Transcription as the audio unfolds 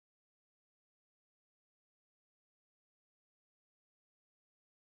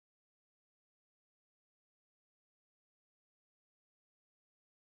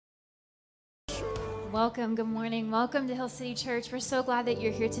Welcome. Good morning. Welcome to Hill City Church. We're so glad that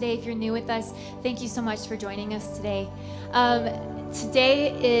you're here today. If you're new with us, thank you so much for joining us today.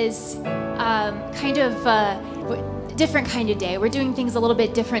 Today is kind of a different kind of day. We're doing things a little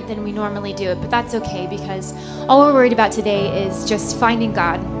bit different than we normally do it, but that's okay because all we're worried about today is just finding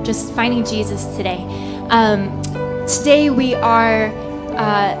God, just finding Jesus today. Today we are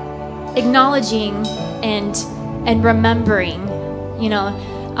acknowledging and remembering,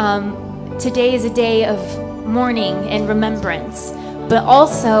 today is a day of mourning and remembrance, but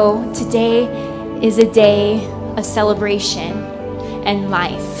also today is a day of celebration and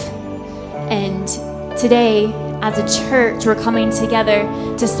life. And today, as a church, we're coming together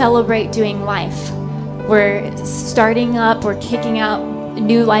to celebrate doing life. We're starting up, we're kicking out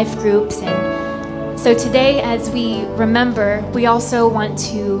new life groups. And so today, as we remember, we also want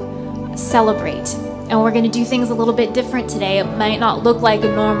to celebrate. And we're going to do things a little bit different today. It might not look like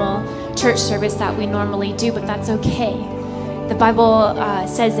a normal church service that we normally do, but that's okay. The Bible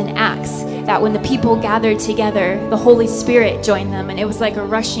says in Acts that when the people gathered together, the Holy Spirit joined them, and it was like a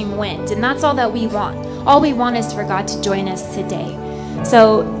rushing wind. And that's all that we want. All we want is for God to join us today.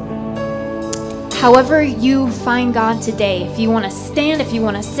 So however you find God today, if you want to stand, if you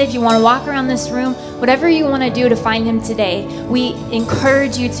want to sit, if you want to walk around this room, whatever you want to do to find him today, we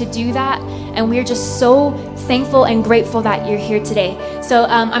encourage you to do that. And we're just so thankful and grateful that you're here today. So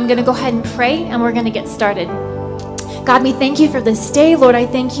I'm going to go ahead and pray, and we're going to get started. God, we thank you for this day. Lord, I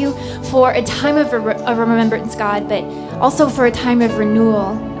thank you for a time of remembrance, God, but also for a time of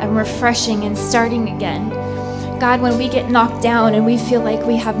renewal and refreshing and starting again. God, when we get knocked down and we feel like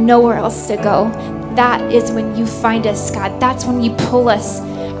we have nowhere else to go, that is when you find us, God. That's when you pull us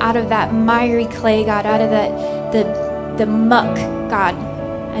out of that miry clay, God, out of the muck, God,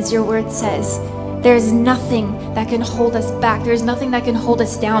 as your word says. There's nothing that can hold us back. There's nothing that can hold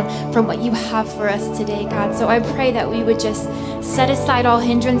us down from what you have for us today, God. So I pray that we would just set aside all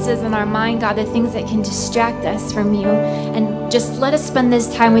hindrances in our mind, God, the things that can distract us from you, and just let us spend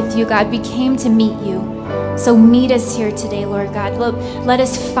this time with you, God. We came to meet you. So meet us here today, Lord God. Let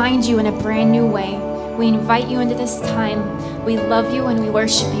us find you in a brand new way. We invite you into this time. We love you and we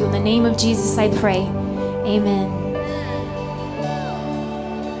worship you. In the name of Jesus, I pray. Amen.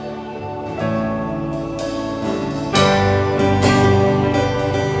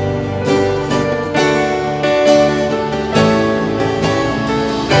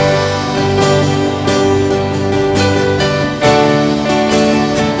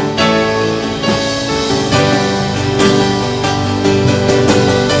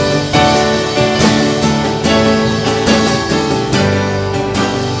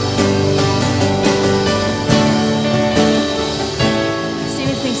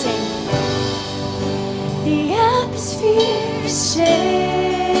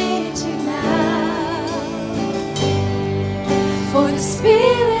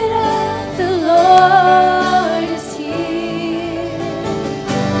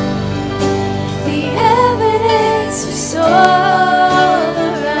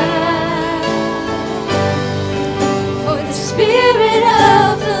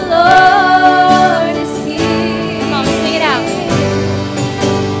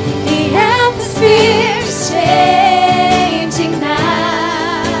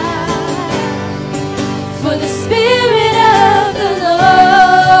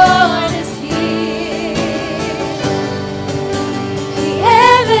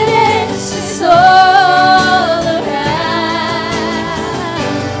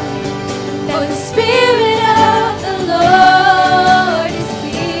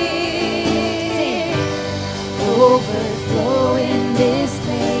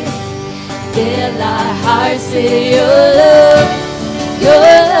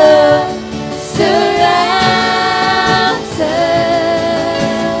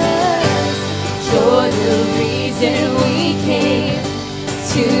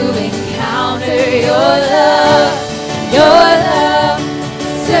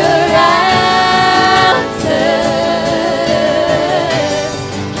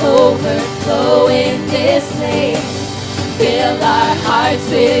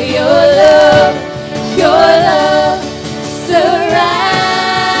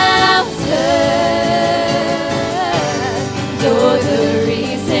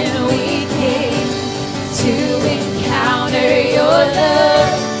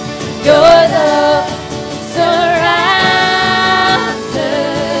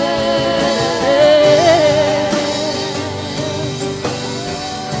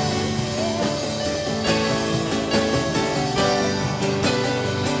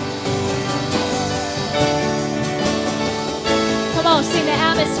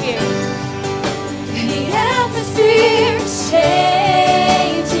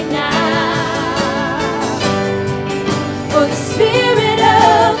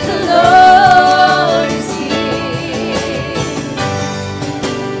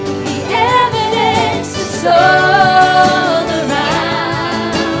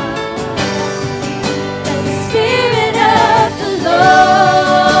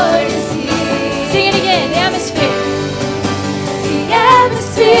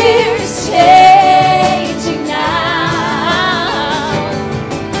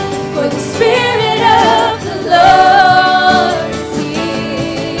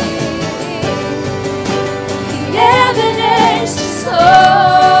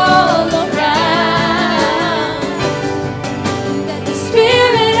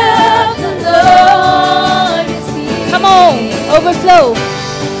 Overflow.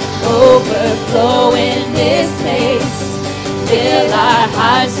 Overflow in this place. Fill our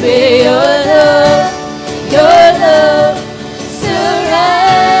hearts with your love. Your love surrounds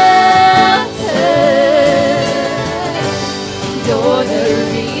us. You're the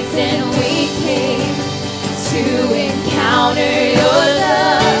reason we came to encounter your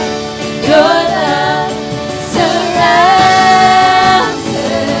love. Your love surrounds us.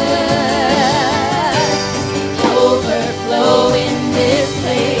 Overflow in this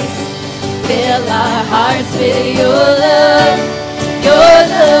place. Fill our hearts with your love. Your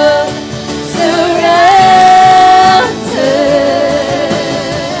love surrounds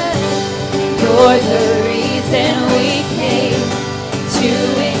us. You're the reason we came to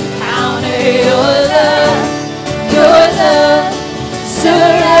encounter your love. Your love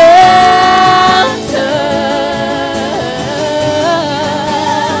surrounds us.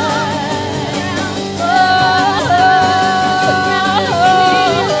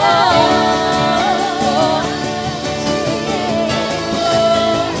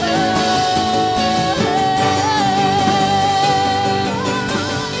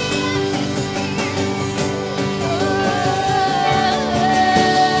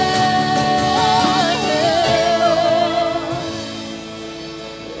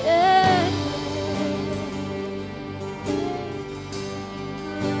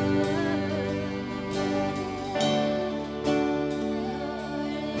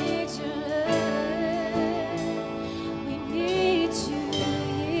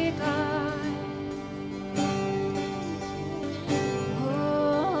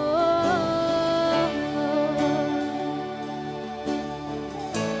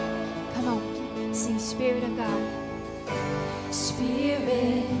 Spirit of God.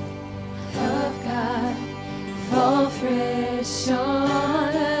 Spirit of God, fall fresh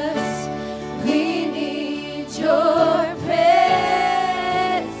on us. We need your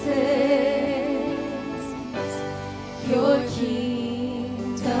presence. Your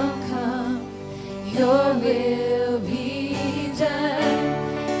kingdom come, your will be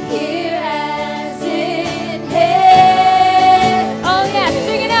done. Here as in heaven. Oh yeah,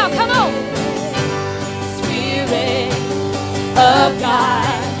 sing it out, come on. Of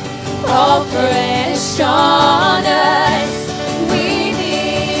God, fall fresh on us. We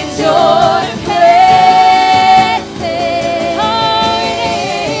need your presence.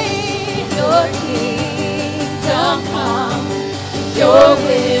 Your kingdom come, your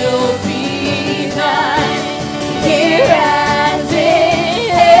will be done. Here as in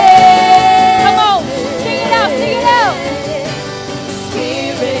heaven. Come on, sing it out, sing it out.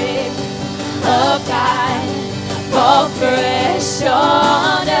 Spirit of God, fall fresh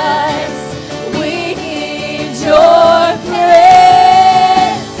on us. We need your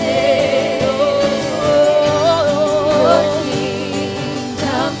presence. Your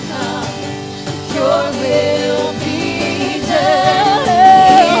kingdom come, your will be done.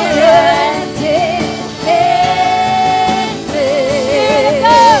 Here as in heaven.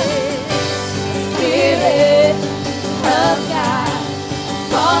 Spirit of God,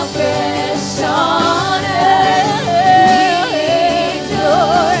 fall fresh on us.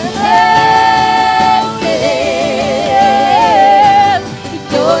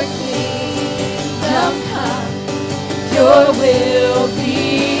 Your will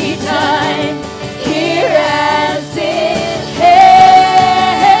be done, here as in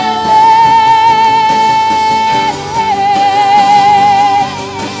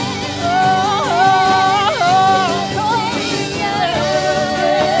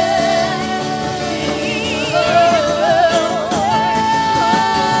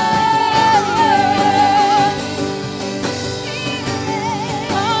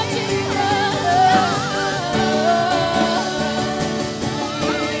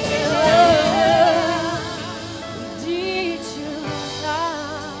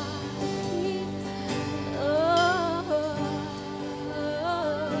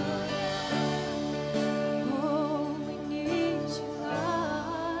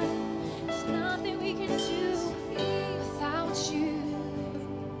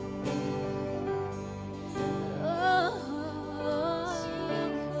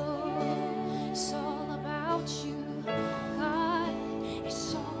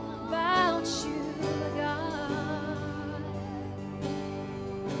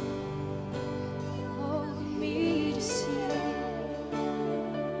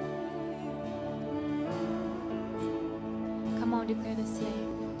Declare this today.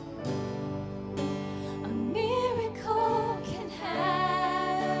 A miracle can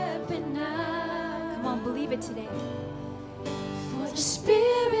happen now. Come on, believe it today. For the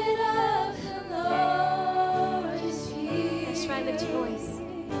Spirit of the Lord is here. That's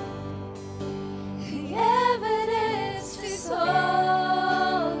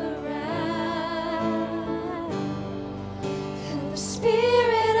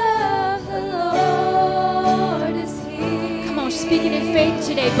faith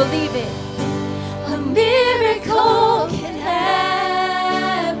today. Believe it. A miracle can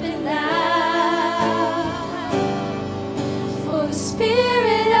happen now. For the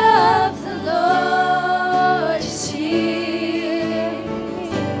Spirit of the Lord is here.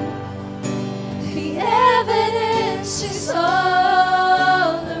 The evidence is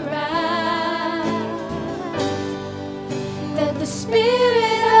all around that the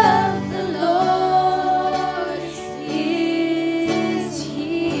Spirit of the Lord is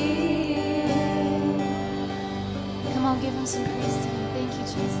here. Come on, give him some praise today. Thank you,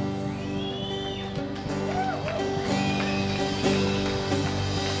 Jesus.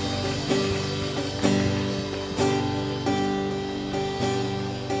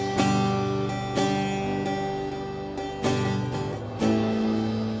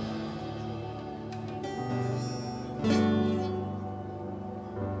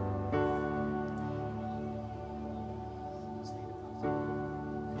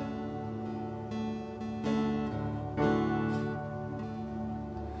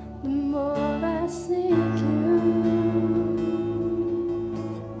 The more I seek you,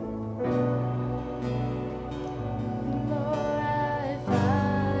 the more I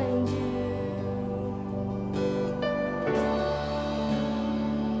find you.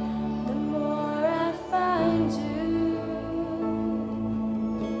 The more I find you,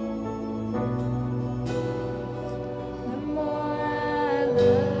 the more I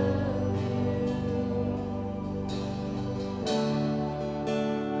love you.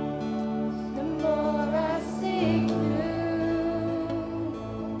 The more I seek you,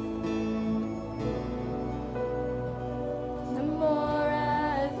 the more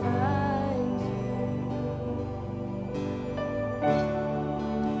I find you.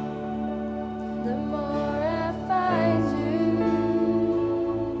 The more I find you,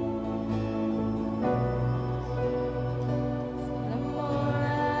 the more I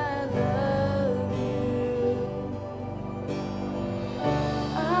love you.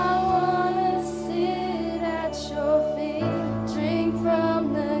 I wanna sit at your feet, drink from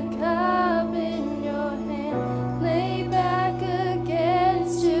the cup in your hand, lay back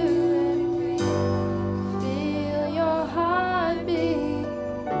against you and breathe. Feel your heartbeat.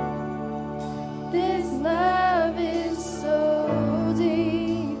 This love is so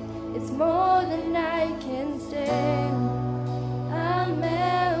deep, it's more than I can stand. I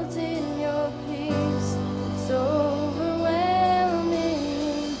melt in your peace, it's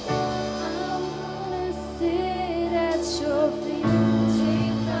overwhelming. I wanna sit at your feet,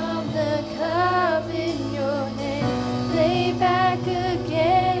 drink from the cup in your hand, lay back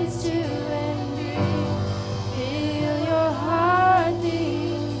against you and breathe. Feel your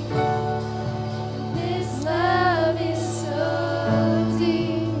heartbeat. This love is so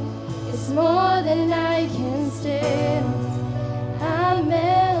deep, it's more than I can stand. I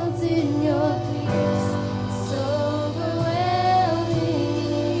melt in your peace, it's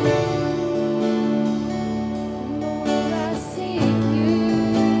overwhelming. The more I seek you,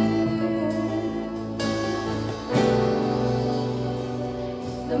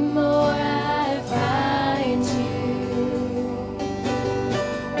 the more I find you.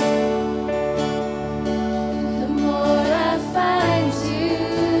 The more I find you,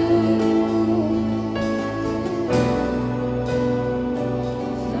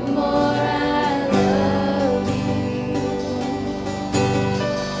 the more I love you.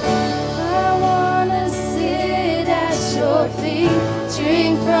 I wanna sit at your feet,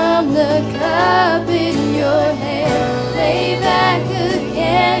 drink from the cup in your hand, lay back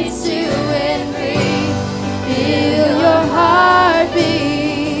against you and breathe. Feel your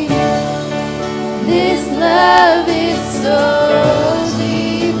heartbeat. This love is so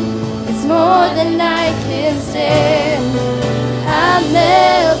deep, it's more than I can stand. I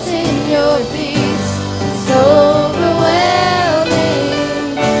melt in your peace, it's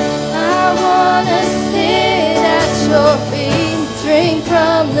overwhelming. I wanna sit at your feet, drink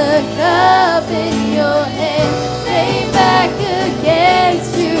from the cup in your hand, lay back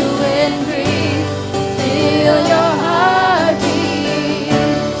against you and breathe. Feel your heartbeat.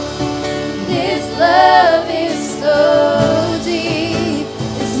 This love is so deep,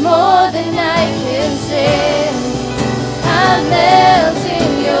 it's more than I can stand. I melt in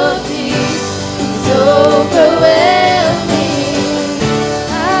your peace, it's overwhelming.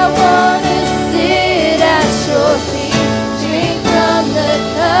 I wanna sit at your feet, drink from the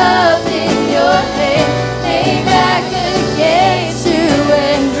cup in your hand, lay back against you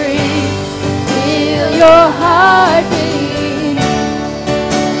and breathe. Feel your heartbeat.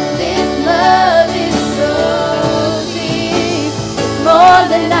 This love is so deep, it's more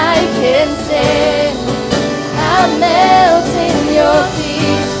than I can stand. I melt in your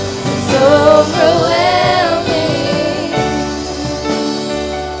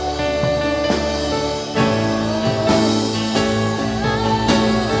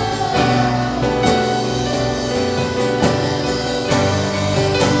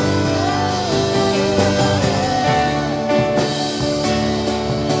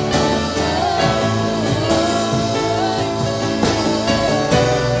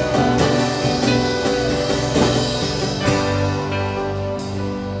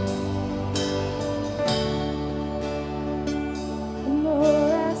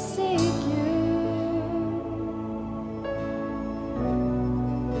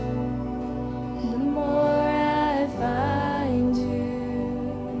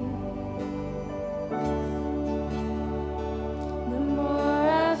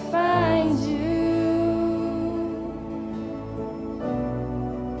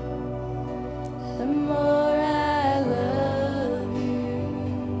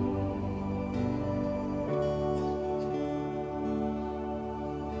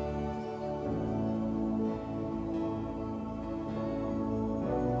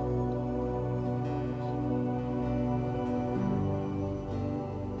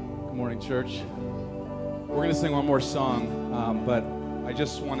Church. We're going to sing one more song, but I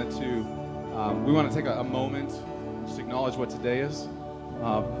just wanted to, we want to take a moment to acknowledge what today is,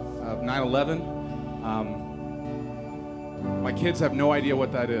 9/11. My kids have no idea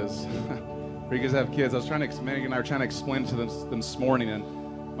what that is. You guys have kids. Megan and I were trying to explain to them this morning, and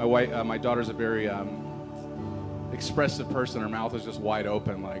my daughter's a very expressive person. Her mouth is just wide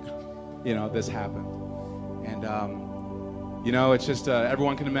open, like, this happened. And it's just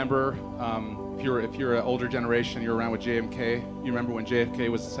everyone can remember. If you're an older generation, you're around with JFK. You remember when JFK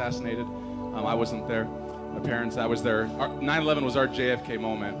was assassinated? I wasn't there. My parents, I was there. 9/11 was our JFK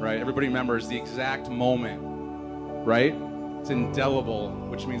moment, right? Everybody remembers the exact moment, right? It's indelible,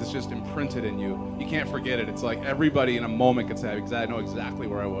 which means it's just imprinted in you. You can't forget it. It's like everybody in a moment could say, I know exactly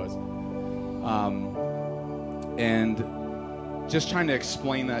where I was. And just trying to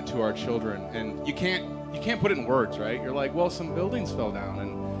explain that to our children, and you can't put it in words, right? You're like, well, some buildings fell down,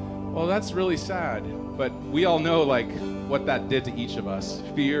 and well, that's really sad. But we all know, like, what that did to each of us.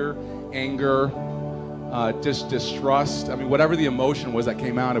 Fear, anger, just distrust. I mean, whatever the emotion was that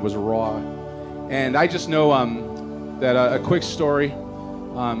came out, it was raw. And I just know that a quick story,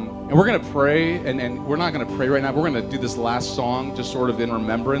 and we're going to pray, and we're not going to pray right now. We're going to do this last song just sort of in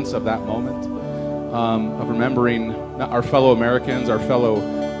remembrance of that moment, of remembering our fellow Americans, our fellow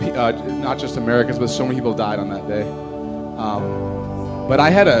not just Americans, but so many people died on that day. But I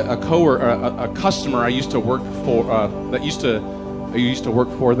had a customer I used to work for I used to work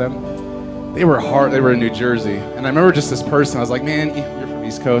for them. They were hard. They were in New Jersey, and I remember just this person. I was like, "Man, you're from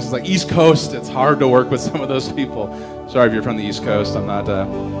East Coast." It's like East Coast. It's hard to work with some of those people. Sorry if you're from the East Coast. I'm not.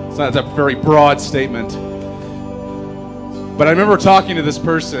 It's a very broad statement. But I remember talking to this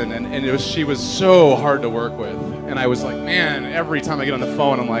person, and she was so hard to work with. And I was like, man, every time I get on the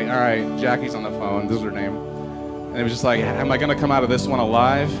phone, I'm like, all right, Jackie's on the phone. This is her name. And it was just like, am I going to come out of this one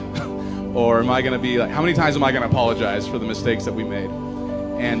alive? Or am I going to be like, how many times am I going to apologize for the mistakes that we made?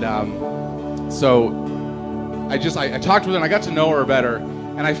 And so I talked with her, and I got to know her better.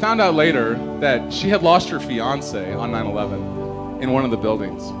 And I found out later that she had lost her fiance on 9/11 in one of the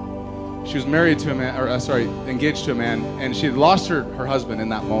buildings. She was married to a man, engaged to a man, and she had lost her husband in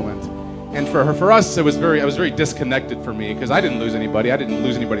that moment. And for us, I was very disconnected for me, because I didn't lose anybody. I didn't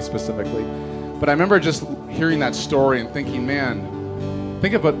lose anybody specifically. But I remember just hearing that story and thinking, man,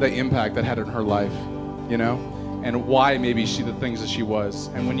 think about the impact that had on her life, and why maybe the things that she was.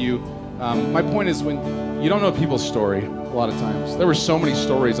 And when my point is, when you don't know people's story, a lot of times, there were so many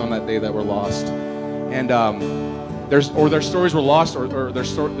stories on that day that were lost. And their stories were lost, or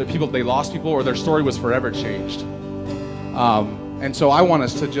they lost people, or their story was forever changed. And so I want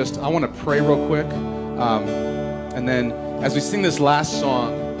to pray real quick, and then as we sing this last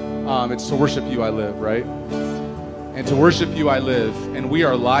song, it's To Worship You I Live, right? And to worship You I live, and we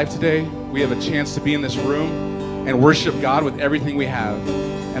are alive today. We have a chance to be in this room and worship God with everything we have.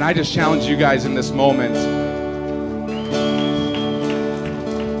 And I just challenge you guys in this moment.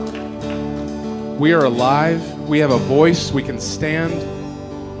 We are alive. We have a voice. We can stand.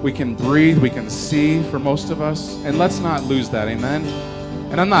 We can breathe, we can see for most of us, and let's not lose that, amen?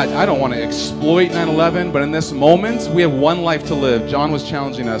 And I don't want to exploit 9/11, but in this moment, we have one life to live. John was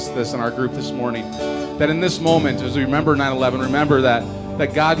challenging us this in our group this morning, that in this moment, as we remember 9/11, remember that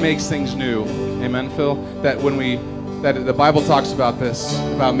God makes things new, amen, Phil? That the Bible talks about this,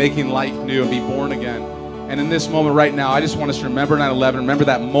 about making life new and be born again. And in this moment right now, I just want us to remember 9/11, remember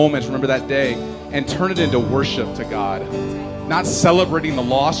that moment, remember that day, and turn it into worship to God. Not celebrating the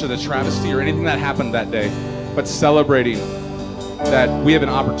loss or the travesty or anything that happened that day, but celebrating that we have an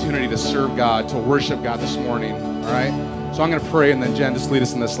opportunity to serve God, to worship God this morning, all right? So I'm going to pray, and then Jen, just lead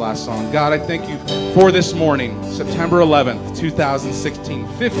us in this last song. God, I thank you for this morning, September 11th, 2016.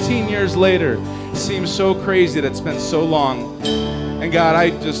 15 years later, it seems so crazy that it's been so long. And God, I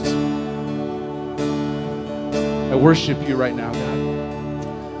worship you right now, God.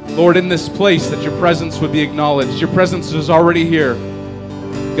 Lord, in this place, that your presence would be acknowledged. Your presence is already here.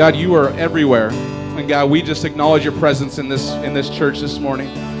 God, you are everywhere. And God, we just acknowledge your presence in this church this morning.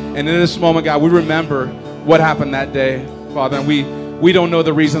 And in this moment, God, we remember what happened that day, Father. And we don't know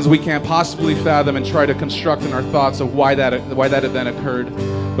the reasons. We can't possibly fathom and try to construct in our thoughts of why that event occurred.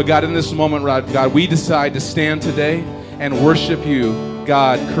 But God, in this moment, God, we decide to stand today and worship you,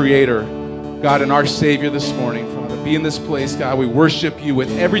 God, Creator, God, and our Savior this morning, Father. Be in this place, God. We worship you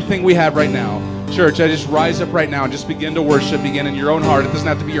with everything we have right now. Church, I just rise up right now and just begin to worship. Begin in your own heart. It doesn't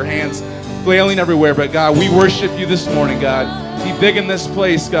have to be your hands flailing everywhere, but God, we worship you this morning, God. Be big in this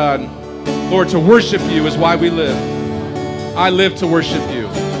place, God. Lord, to worship you is why we live. I live to worship you.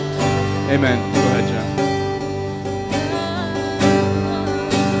 Amen. Go ahead, Jen.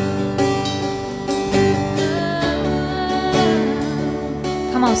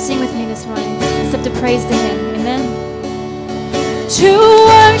 Come on, sing with me this morning. Let's lift a praise to him. Amen. To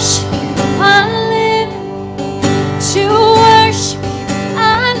worship you, I live. To worship you, I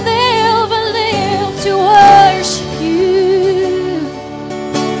live. I live to worship you.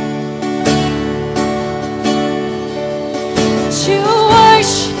 To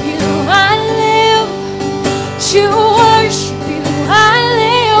worship you, I live. To worship you, I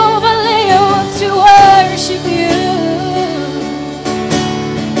live. I live to worship you.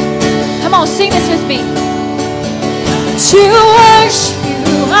 Come on, sing this with me. To worship you,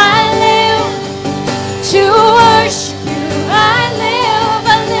 I live. To worship you, I live.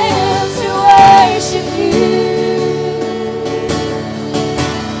 I live to worship you.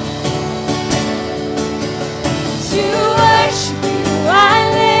 To worship you, I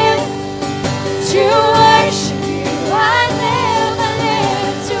live. To worship you, I live. I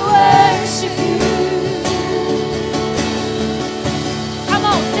live to worship you. Come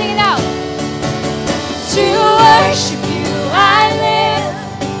on, sing it out. To worship you, I live.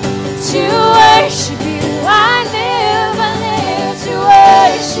 To worship you, I live. I live to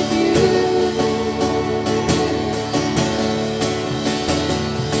worship you.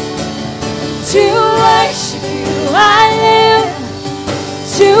 To worship you, I live.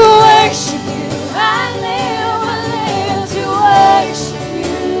 To worship you, I live. I live to worship you.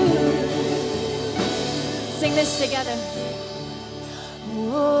 Sing this together.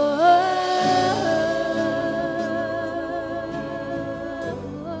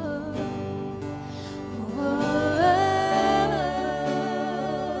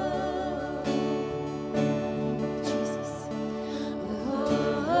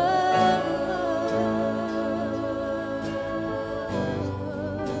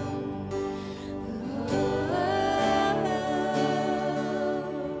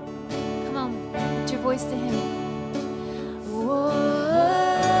 Voice to him.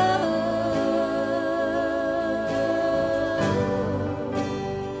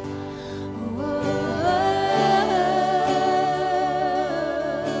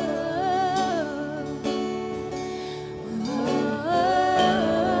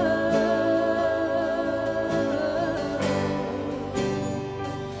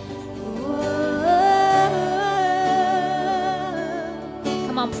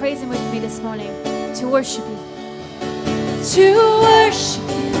 Come on, praise him with me this morning. To worship you. To worship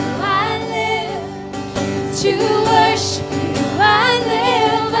you, I live. To worship you, I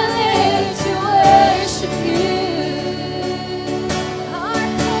live. I live to worship you.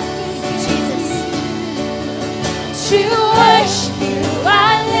 Jesus. To worship you, I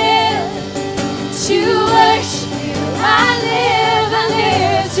live. To worship you, I live. I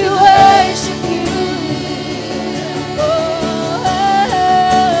live to worship you.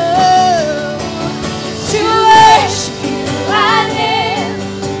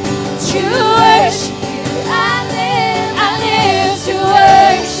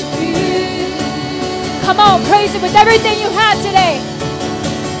 Come on, praise him with everything you have today.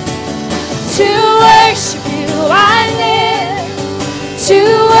 To worship you, I live. To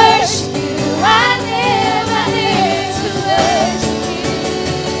worship you, I live. I live to worship you.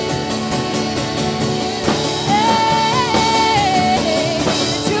 Hey,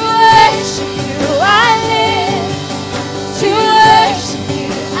 to worship you, I live. To worship you,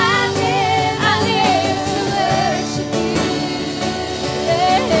 I live. I live to worship you.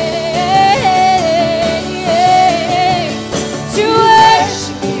 Hey.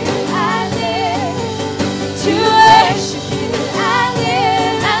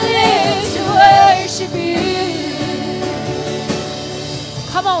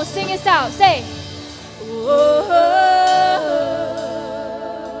 Come on, sing us out. Say.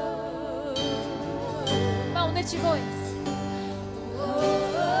 Come on, lift your voice.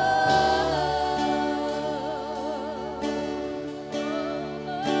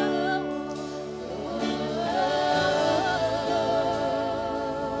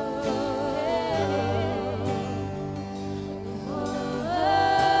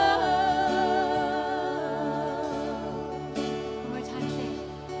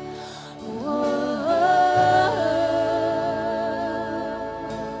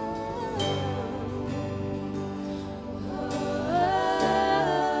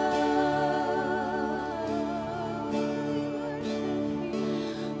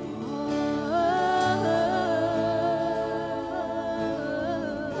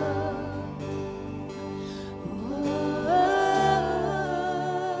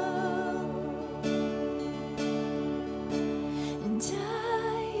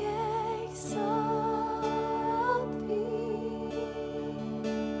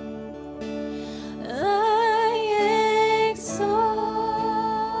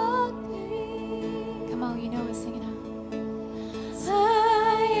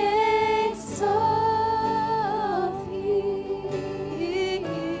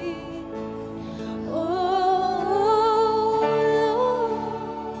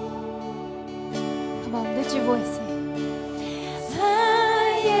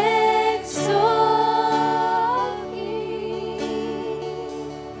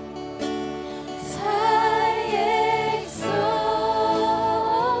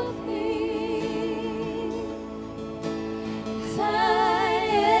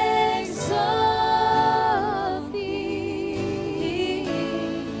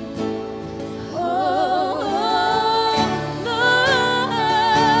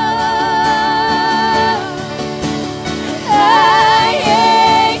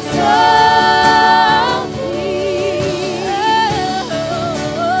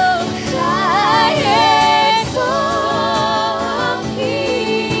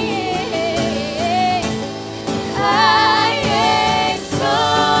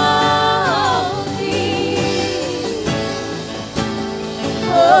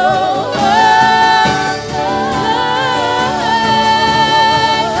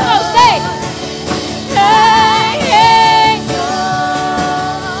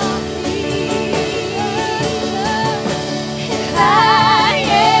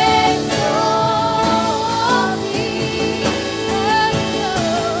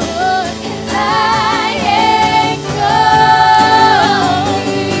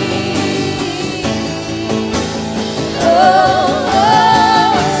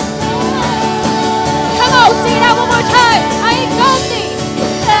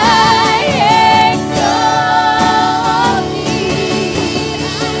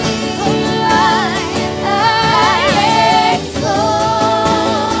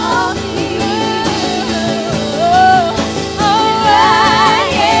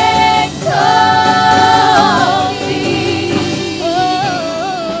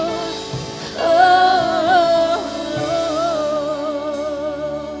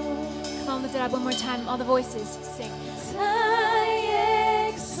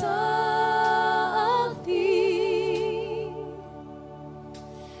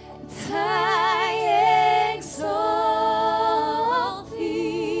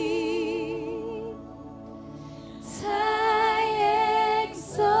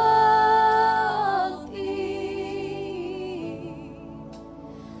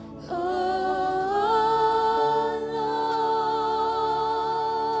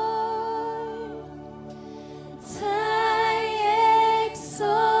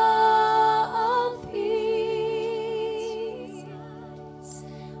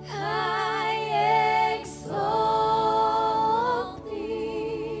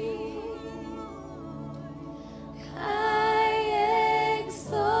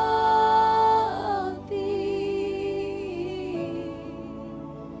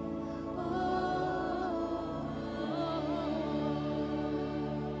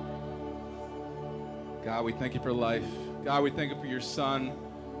 God, we thank you for life. God, we thank you for your son,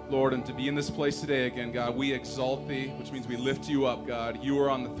 Lord, and to be in this place today again, God, we exalt thee, which means we lift you up, God. You are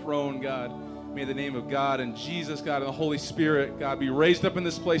on the throne, God. May the name of God and Jesus, God, and the Holy Spirit, God, be raised up in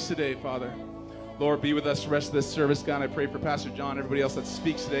this place today, Father. Lord, be with us the rest of this service, God. I pray for Pastor John, everybody else that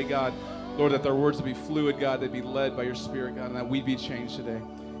speaks today, God. Lord, that their words will be fluid, God, they'd be led by your Spirit, God, and that we'd be changed today.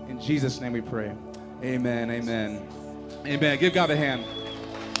 In Jesus' name we pray. Amen, amen. Amen. Give God a hand.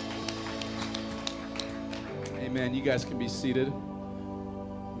 Amen. You guys can be seated.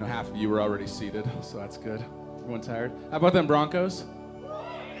 You know, half of you were already seated, so that's good. Everyone tired? How about them Broncos?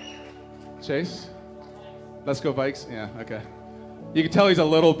 Chase? Let's go Vikes? Yeah, okay. You can tell he's a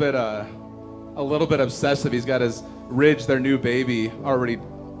little bit obsessive. He's got his Ridge, their new baby, already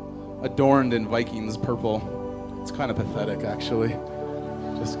adorned in Vikings purple. It's kind of pathetic, actually.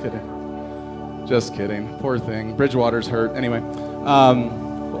 Just kidding. Just kidding. Poor thing. Bridgewater's hurt. Anyway, why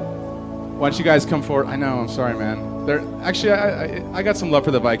don't you guys come forward? I know, I'm sorry, man. Actually, I got some love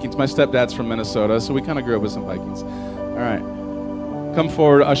for the Vikings. My stepdad's from Minnesota, so we kind of grew up with some Vikings. All right. Come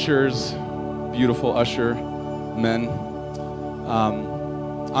forward, ushers, beautiful usher men.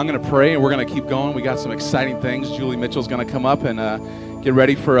 I'm going to pray, and we're going to keep going. We got some exciting things. Julie Mitchell's going to come up and get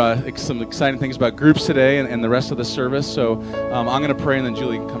ready for some exciting things about groups today and the rest of the service. So I'm going to pray, and then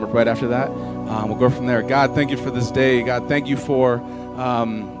Julie can come up right after that. We'll go from there. God, thank you for this day. God, thank you for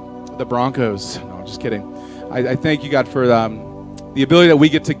the Broncos. No, I'm just kidding. I thank you, God, for the ability that we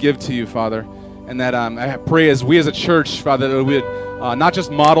get to give to you, Father. And that I pray as we as a church, Father, that we would not just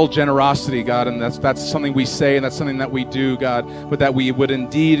model generosity, God, and that's something we say and that's something that we do, God, but that we would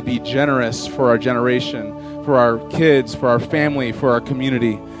indeed be generous for our generation, for our kids, for our family, for our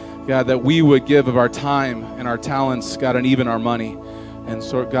community. God, that we would give of our time and our talents, God, and even our money. And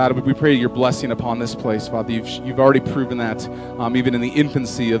so, God, we pray your blessing upon this place, Father. You've already proven that, even in the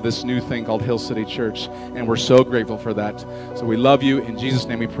infancy of this new thing called Hill City Church, and we're so grateful for that. So we love you. In Jesus'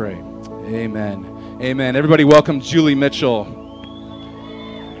 name we pray. Amen. Amen. Everybody welcome Julie Mitchell.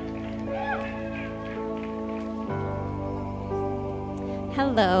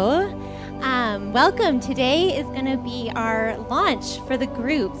 Hello. Welcome. Today is going to be our launch for the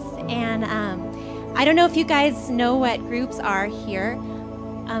groups. And I don't know if you guys know what groups are here.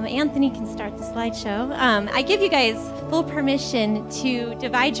 Anthony can start the slideshow. I give you guys full permission to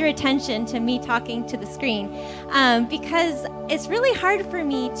divide your attention to me talking to the screen because it's really hard for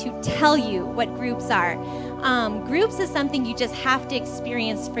me to tell you what groups are. Groups is something you just have to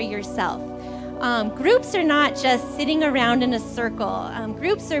experience for yourself. Groups are not just sitting around in a circle.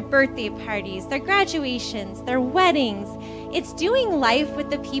 Groups are birthday parties, they're graduations, they're weddings. It's doing life with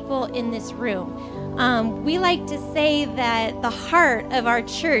the people in this room. We like to say that the heart of our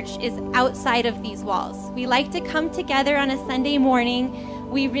church is outside of these walls. We like to come together on a Sunday morning.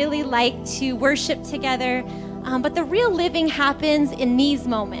 We really like to worship together. But the real living happens in these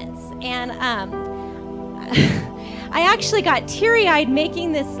moments. And I actually got teary-eyed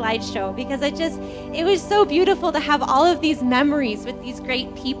making this slideshow because it was so beautiful to have all of these memories with these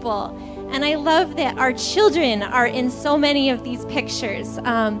great people. And I love that our children are in so many of these pictures.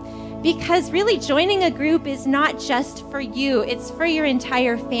 Because really joining a group is not just for you, it's for your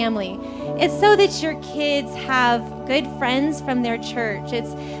entire family. It's so that your kids have good friends from their church. It's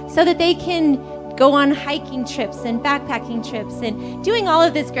so that they can go on hiking trips and backpacking trips and doing all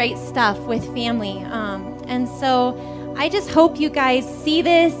of this great stuff with family. And so I just hope you guys see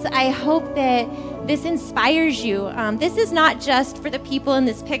this. I hope that this inspires you. This is not just for the people in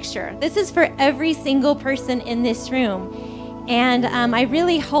this picture. This is for every single person in this room. And I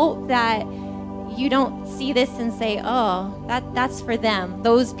really hope that you don't see this and say, oh, that's for them,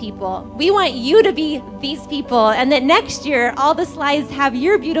 those people. We want you to be these people, and that next year all the slides have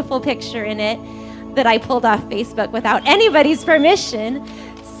your beautiful picture in it that I pulled off Facebook without anybody's permission.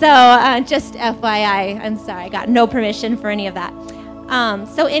 So just FYI, I'm sorry, I got no permission for any of that.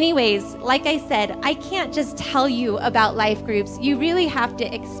 So anyways, like I said, I can't just tell you about life groups. You really have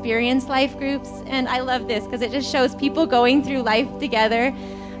to experience life groups. And I love this because it just shows people going through life together.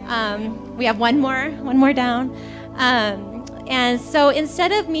 We have one more down. And so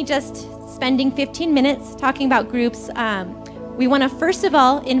instead of me just spending 15 minutes talking about groups, we want to first of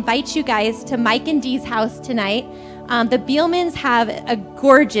all invite you guys to Mike and Dee's house tonight. The Beelmans have a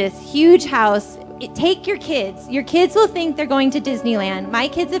gorgeous, huge house. Take your kids. Your kids will think they're going to Disneyland. My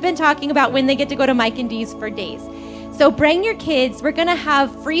kids have been talking about when they get to go to Mike and Dee's for days. So bring your kids. We're going to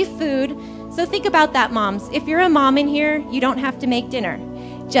have free food. So think about that, moms. If you're a mom in here, you don't have to make dinner.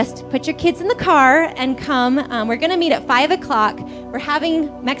 Just put your kids in the car and come. We're going to meet at 5 o'clock. We're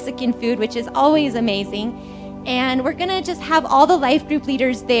having Mexican food, which is always amazing. And we're going to just have all the life group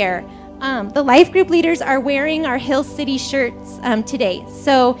leaders there. The life group leaders are wearing our Hill City shirts today.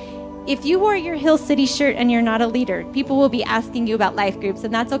 So if you wore your Hill City shirt and you're not a leader, people will be asking you about life groups,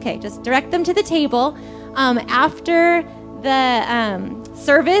 and that's okay. Just direct them to the table. After the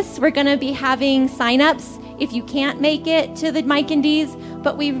service, we're going to be having sign-ups if you can't make it to the Mike and Dee's,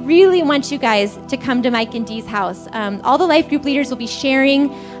 but we really want you guys to come to Mike and Dee's house. All the life group leaders will be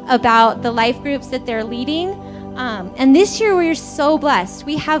sharing about the life groups that they're leading. And this year, we're so blessed.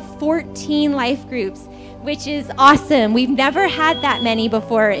 We have 14 life groups, which is awesome. We've never had that many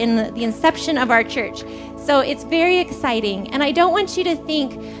before in the inception of our church. So it's very exciting. And I don't want you to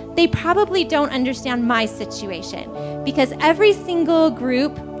think they probably don't understand my situation, because every single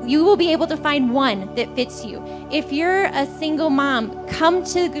group, you will be able to find one that fits you. If you're a single mom, come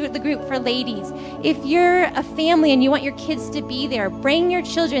to the group for ladies. If you're a family and you want your kids to be there, bring your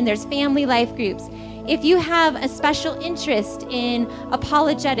children. There's family life groups. If you have a special interest in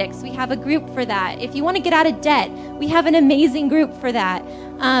apologetics, we have a group for that. If you want to get out of debt, we have an amazing group for that.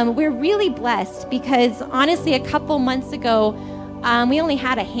 We're really blessed because honestly, a couple months ago, we only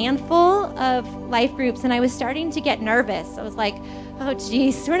had a handful of life groups, and I was starting to get nervous. I was like, oh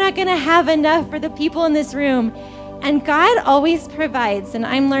geez, we're not going to have enough for the people in this room. And God always provides, and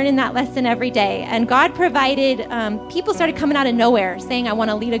I'm learning that lesson every day. And God provided, people started coming out of nowhere saying, I want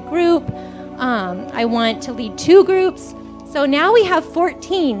to lead a group. I want to lead 2 groups. So now we have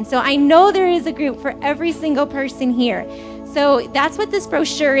 14. So I know there is a group for every single person here. So that's what this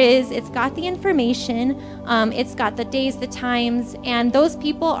brochure is. It's got the information. It's got the days, the times, and those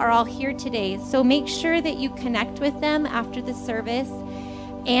people are all here today. So make sure that you connect with them after the service.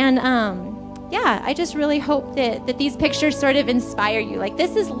 And yeah, I just really hope that these pictures sort of inspire you. Like,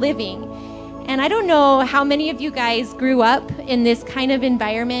 this is living. And I don't know how many of you guys grew up in this kind of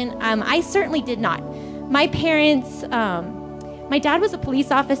environment. I certainly did not. My parents, my dad was a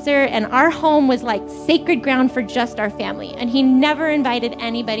police officer, and our home was like sacred ground for just our family. And he never invited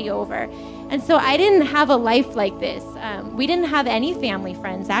anybody over. And so I didn't have a life like this. We didn't have any family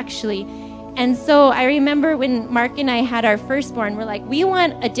friends, actually. And so I remember when Mark and I had our firstborn, we're like, we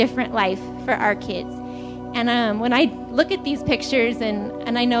want a different life for our kids. And when I look at these pictures,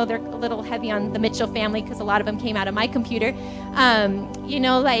 and I know they're a little heavy on the Mitchell family because a lot of them came out of my computer, you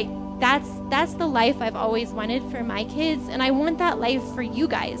know, like that's the life I've always wanted for my kids, and I want that life for you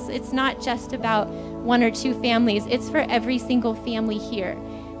guys. It's not just about 1 or 2 families. It's for every single family here.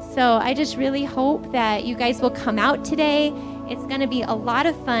 So I just really hope that you guys will come out today. It's going to be a lot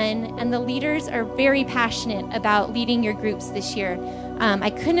of fun, and the leaders are very passionate about leading your groups this year. I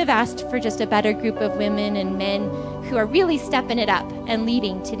couldn't have asked for just a better group of women and men who are really stepping it up and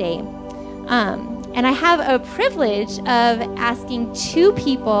leading today. And I have a privilege of asking 2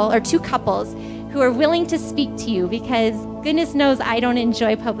 people, or 2 couples, who are willing to speak to you, because goodness knows I don't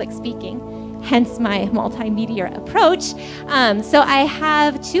enjoy public speaking, hence my multimedia approach. So I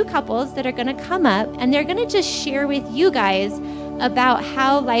have 2 couples that are going to come up, and they're going to just share with you guys about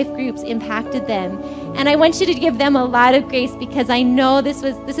how life groups impacted them. And I want you to give them a lot of grace, because I know this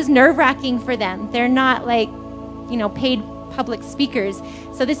is nerve-wracking for them. They're not like, you know, paid public speakers.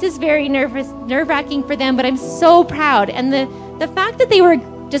 So this is very nerve-wracking for them, but I'm so proud. And the fact that they were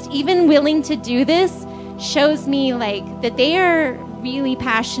just even willing to do this shows me like that they are really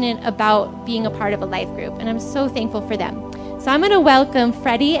passionate about being a part of a life group, and I'm so thankful for them. So I'm going to welcome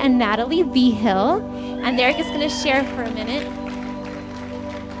Freddie and Natalie Vigil, and they're just going to share for a minute.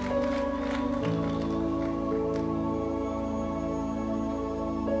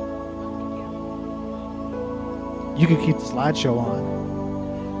 You can keep the slideshow on.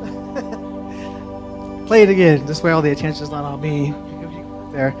 Play it again. This way all the attention's not on me.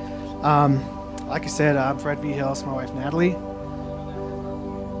 There. Like I said, I'm Fred Vigil. It's my wife, Natalie.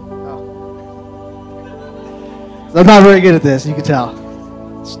 So I'm not very good at this, you can tell.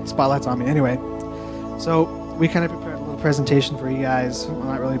 Spotlight's on me. Anyway, so we kind of prepared a little presentation for you guys. Well,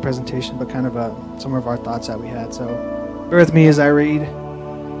 not really a presentation, but kind of some of our thoughts that we had. So bear with me as I read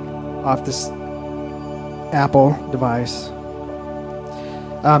off this Apple device.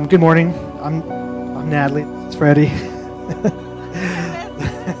 Good morning. I'm Natalie. It's Freddie.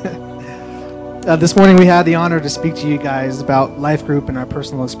 This morning we had the honor to speak to you guys about life group and our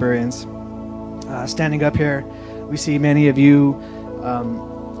personal experience. Standing up here, we see many of you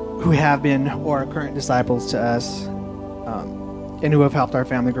who have been or are current disciples to us, and who have helped our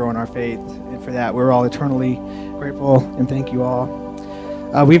family grow in our faith. And for that, we're all eternally grateful and thank you all.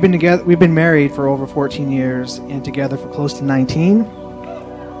 We've been married for over 14 years and together for close to 19.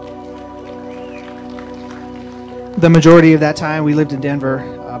 The majority of that time we lived in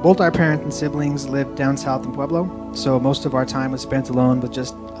Denver. Both our parents and siblings lived down south in Pueblo, so most of our time was spent alone with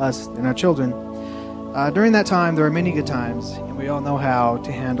just us and our children. During that time, there were many good times, and we all know how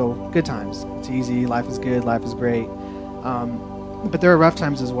to handle good times. It's easy, life is good, life is great. But there are rough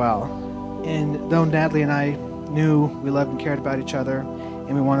times as well. And though Natalie and I knew we loved and cared about each other,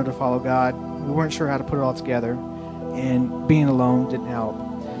 and we wanted to follow God, we weren't sure how to put it all together, and being alone didn't help.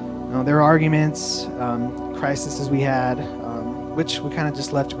 There were arguments, crises we had, which we kind of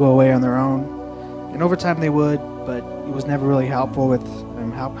just left to go away on their own. And over time they would, but it was never really helpful with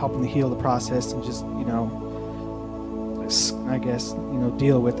helping to heal the process and just, I guess,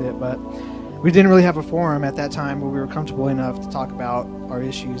 deal with it. But We didn't really have a forum at that time where we were comfortable enough to talk about our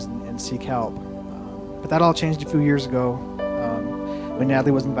issues and seek help. But that all changed a few years ago when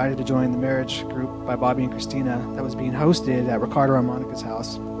Natalie was invited to join the marriage group by Bobby and Christina that was being hosted at Ricardo and Monica's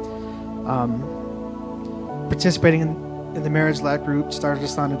house. Participating in the marriage lab group started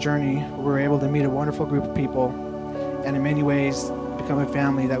us on a journey where we were able to meet a wonderful group of people and in many ways become a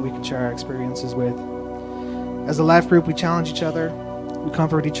family that we could share our experiences with. As a life group, we challenge each other, we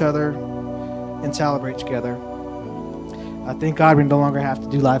comfort each other, and celebrate together. Thank God we no longer have to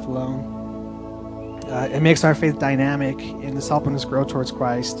do life alone. It makes our faith dynamic and is helping us grow towards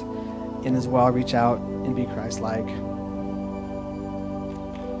Christ and as well reach out and be Christ-like.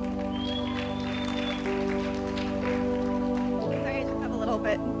 Sorry, I just have a little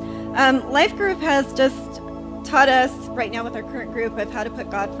bit. Life group has just taught us right now with our current group of how to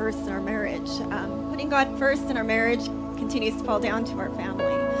put God first in our marriage. Putting God first in our marriage continues to fall down to our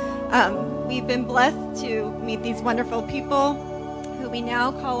family. We've been blessed to meet these wonderful people who we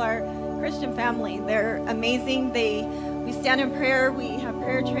now call our Christian family. They're amazing. We stand in prayer. We have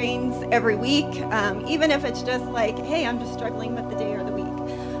prayer trains every week, even if it's just like, hey, I'm just struggling with the day or the week.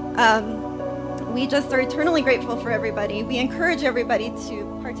 We just are eternally grateful for everybody. We encourage everybody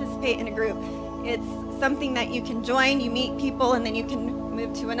to participate in a group. It's something that you can join, you meet people, and then you can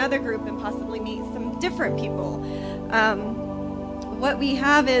move to another group and possibly meet some different people. What we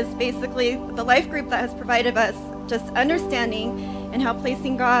have is basically the life group that has provided us just understanding and how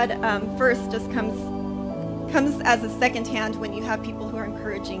placing God first just comes as a second hand when you have people who are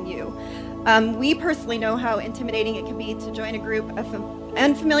encouraging you. We personally know how intimidating it can be to join a group of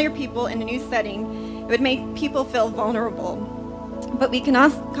unfamiliar people in a new setting. It would make people feel vulnerable. But we can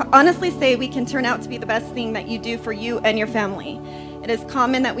honestly say we can turn out to be the best thing that you do for you and your family. It is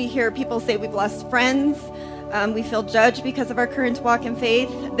common that we hear people say we've lost friends. We feel judged because of our current walk in faith.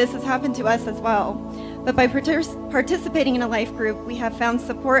 This has happened to us as well. But by participating in a life group, we have found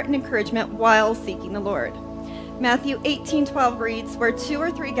support and encouragement while seeking the Lord. Matthew 18:12 reads, "Where 2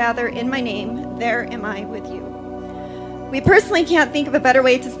 or 3 gather in my name, there am I with you." We personally can't think of a better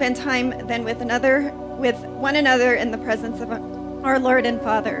way to spend time than with one another in the presence of our Lord and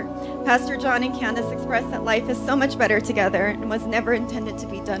Father. Pastor John and Candace expressed that life is so much better together and was never intended to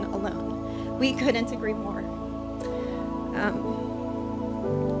be done alone. We couldn't agree more.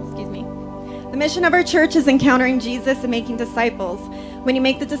 The mission of our church is encountering Jesus and making disciples. When you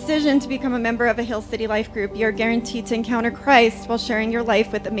make the decision to become a member of a Hill City Life Group, you're guaranteed to encounter Christ while sharing your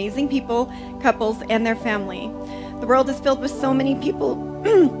life with amazing people, couples, and their family. The world is filled with so many people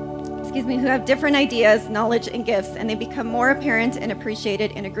who have different ideas, knowledge, and gifts, and they become more apparent and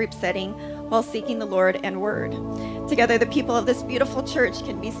appreciated in a group setting while seeking the Lord and Word. Together, the people of this beautiful church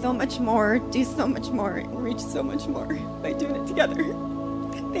can be so much more, do so much more, and reach so much more by doing it together.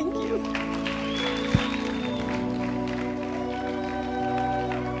 Thank you.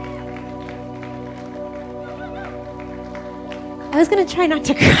 I was going to try not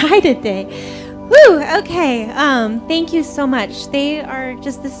to cry today. Woo, okay. Thank you so much. They are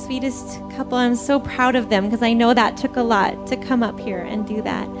just the sweetest couple. I'm so proud of them because I know that took a lot to come up here and do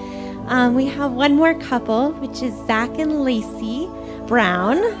that. We have one more couple, which is Zach and Lacey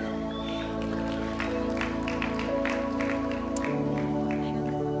Brown.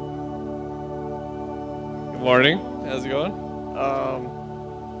 Good morning. How's it going? All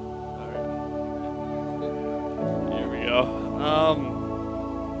right. Here we go.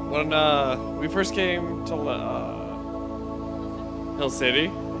 When we first came to Hill City,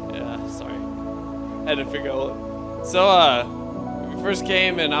 had to figure out. So we first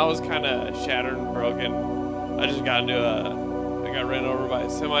came and I was kind of shattered and broken. I just got I got ran over by a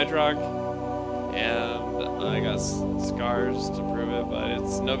semi truck, and I got scars to prove it, but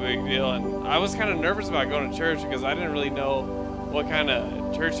it's no big deal. And I was kind of nervous about going to church because I didn't really know what kind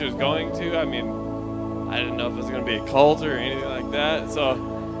of church it was going to. I mean, I didn't know if it was going to be a cult or anything like that. So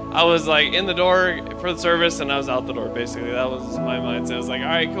I was like in the door for the service and I was out the door, basically. That was my mindset. I was like, all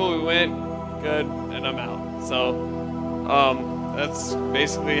right, cool, we went, good, and I'm out. So that's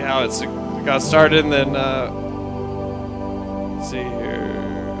basically how it got started. And then, let's see here.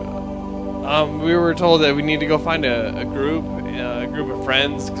 We were told that we need to go find a group of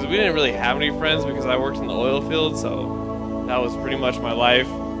friends, because we didn't really have any friends because I worked in the oil field, so that was pretty much my life.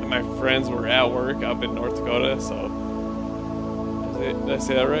 My friends were at work up in North Dakota, so did I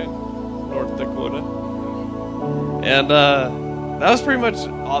say that right? North Dakota. And that was pretty much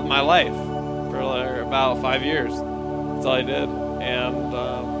all my life for about 5 years. That's all I did. And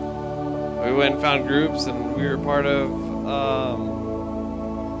we went and found groups, and we were part of,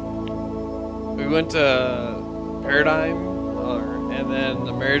 we went to Paradigm, or and then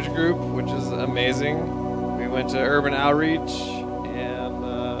the marriage group, which is amazing. We went to Urban Outreach, and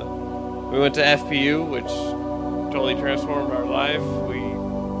we went to FPU, which totally transformed our life. We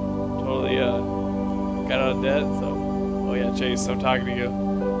totally got out of debt. So, oh yeah, Chase, I'm talking to you.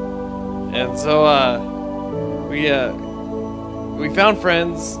 And so we found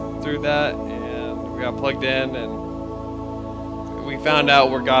friends through that, and we got plugged in, and we found out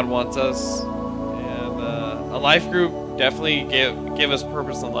where God wants us. And a life group definitely give us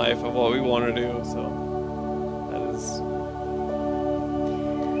purpose in life of what we want to do. So that is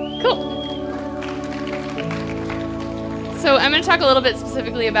cool. So I'm going to talk a little bit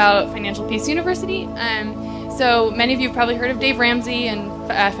specifically about Financial Peace University. So many of you have probably heard of Dave Ramsey and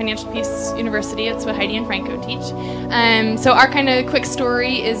Financial Peace University. It's what Heidi and Franco teach. So our kind of quick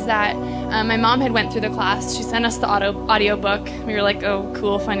story is that my mom had went through the class. She sent us the audio book. We were like, oh,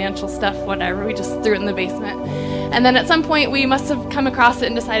 cool, financial stuff, whatever. We just threw it in the basement. And then at some point, we must have come across it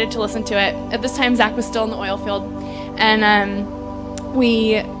and decided to listen to it. At this time, Zach was still in the oil field. And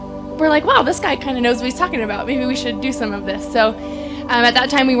we were like, wow, this guy kind of knows what he's talking about. Maybe we should do some of this. So at that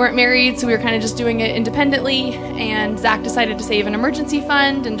time, we weren't married, so we were kind of just doing it independently. And Zach decided to save an emergency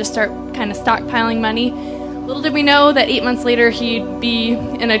fund and just start kind of stockpiling money. Little did we know that 8 months later, he'd be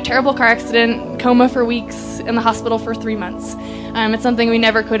in a terrible car accident, coma for weeks, in the hospital for 3 months. It's something we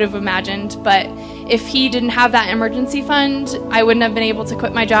never could have imagined. But if he didn't have that emergency fund, I wouldn't have been able to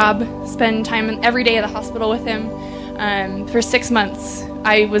quit my job, spend time every day at the hospital with him. For 6 months,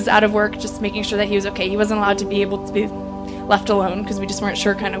 I was out of work just making sure that he was okay. He wasn't allowed to be able to be left alone because we just weren't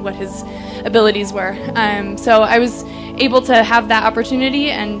sure kind of what his abilities were. So I was able to have that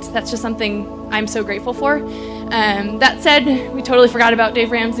opportunity, and that's just something I'm so grateful for. That said, we totally forgot about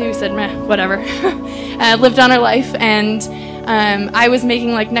Dave Ramsey. We said, meh, whatever. Lived on our life, and I was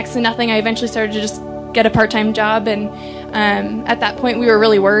making like next to nothing. I eventually started to just get a part-time job, and at that point we were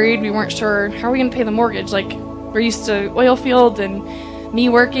really worried. We weren't sure, how are we going to pay the mortgage? Like, we're used to oil field and me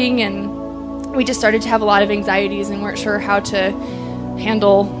working, and we just started to have a lot of anxieties and weren't sure how to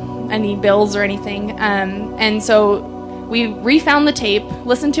handle any bills or anything. And so we refound the tape,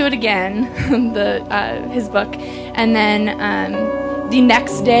 listened to it again, his book, and then the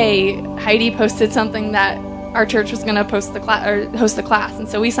next day Heidi posted something that our church was going to host the class, and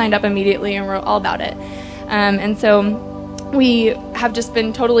so we signed up immediately and wrote all about it. And so we have just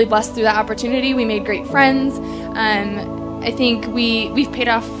been totally blessed through that opportunity. We made great friends. I think we've paid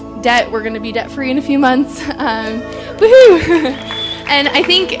off debt. We're going to be debt-free in a few months. Woohoo! And I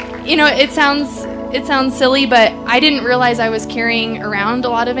think, it sounds silly, but I didn't realize I was carrying around a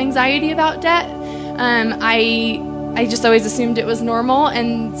lot of anxiety about debt. I just always assumed it was normal,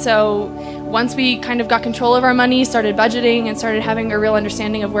 and so once we kind of got control of our money, started budgeting, and started having a real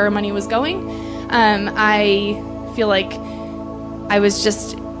understanding of where our money was going, I feel like I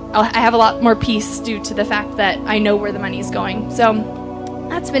have a lot more peace due to the fact that I know where the money is going. So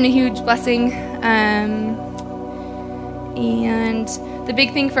that's been a huge blessing. And the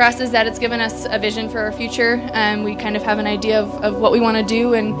big thing for us is that it's given us a vision for our future. We kind of have an idea of what we want to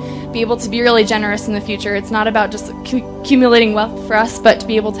do and be able to be really generous in the future. It's not about just accumulating wealth for us, but to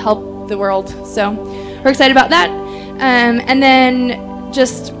be able to help the world. So we're excited about that. And then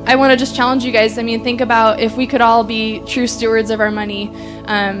I want to just challenge you guys. I mean, think about if we could all be true stewards of our money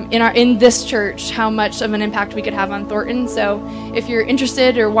in this church, how much of an impact we could have on Thornton. So if you're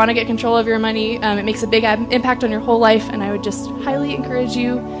interested or want to get control of your money, it makes a big impact on your whole life, and I would just highly encourage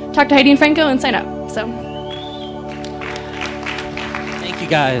you, talk to Heidi and Franco and sign up. So thank you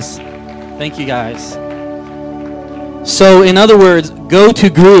guys. So in other words, go to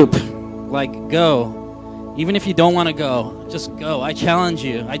group. Like, go. Even if you don't want to go, just go. I challenge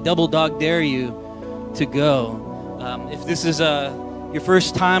you. I double dog dare you to go. If this is your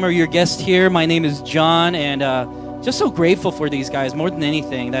first time or your guest here, my name is John, and just so grateful for these guys more than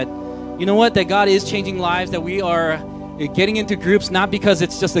anything. That, that God is changing lives, that we are getting into groups not because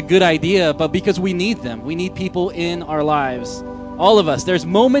it's just a good idea, but because we need them. We need people in our lives. All of us. There's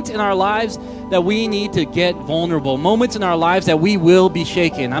moments in our lives that we need to get vulnerable. Moments in our lives that we will be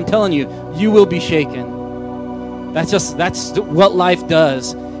shaken. I'm telling you, you will be shaken. That's what life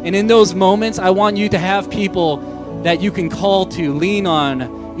does. And in those moments, I want you to have people that you can call to, lean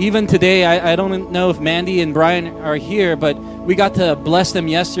on. Even today, I don't know if Mandy and Brian are here, but we got to bless them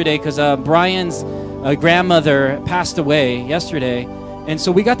yesterday because Brian's grandmother passed away yesterday. And so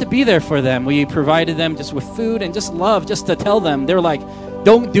we got to be there for them. We provided them just with food and just love, just to tell them. They're like,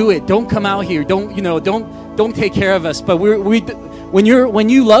 don't do it. Don't come out here. Don't take care of us. But when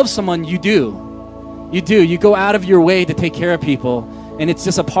you love someone, you do. You go out of your way to take care of people, and it's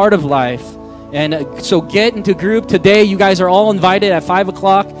just a part of life. And so get into group today. You guys are all invited at 5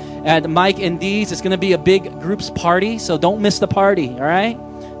 o'clock at Mike and Dee's. It's going to be a big groups party, so don't miss the party, all right?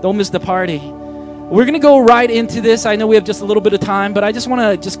 Don't miss the party. We're going to go right into this. I know we have just a little bit of time, but I just want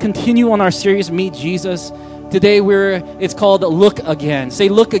to just continue on our series, Meet Jesus. Today it's called Look Again. Say,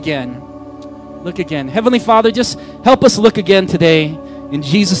 look again. Look again. Heavenly Father, just help us look again today. In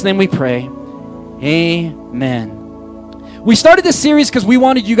Jesus' name we pray. Amen. We started this series because we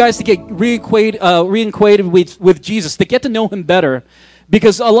wanted you guys to get reacquainted with Jesus, to get to know him better.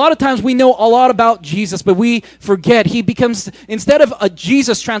 Because a lot of times we know a lot about Jesus, but we forget. He becomes, instead of a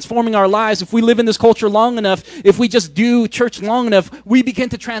Jesus transforming our lives, if we live in this culture long enough, if we just do church long enough, we begin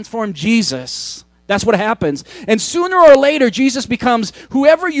to transform Jesus. That's what happens. And sooner or later, Jesus becomes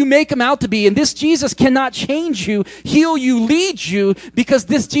whoever you make him out to be. And this Jesus cannot change you, heal you, lead you, because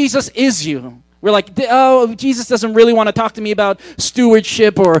this Jesus is you. We're like, oh, Jesus doesn't really want to talk to me about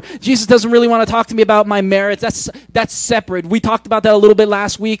stewardship, or Jesus doesn't really want to talk to me about my merits. That's separate. We talked about that a little bit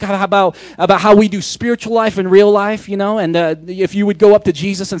last week, about how we do spiritual life and real life, you know. And if you would go up to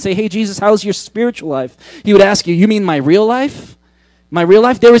Jesus and say, hey, Jesus, how's your spiritual life? He would ask you, you mean my real life? My real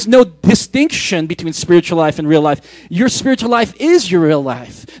life? There is no distinction between spiritual life and real life. Your spiritual life is your real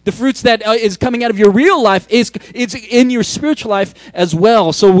life. The fruits that is coming out of your real life is in your spiritual life as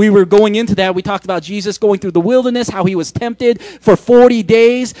well. So we were going into that. We talked about Jesus going through the wilderness, how he was tempted for 40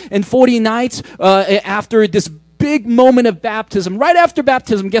 days and 40 nights after this big moment of baptism. Right after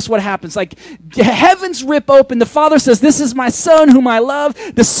baptism, guess what happens? Like, heavens rip open. The Father says, this is my Son whom I love.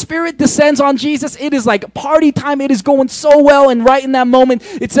 The Spirit descends on Jesus. It is like party time. It is going so well. And right in that moment,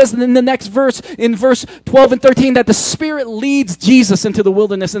 it says in the next verse, in verse 12 and 13, that the Spirit leads Jesus into the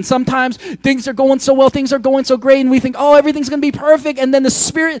wilderness. And sometimes things are going so well, things are going so great, and we think, oh, everything's going to be perfect. And then the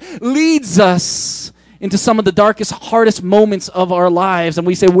Spirit leads us into some of the darkest, hardest moments of our lives. And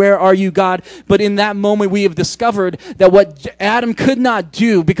we say, where are you, God? But in that moment, we have discovered that what Adam could not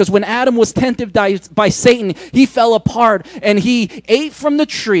do, because when Adam was tempted by Satan, he fell apart and he ate from the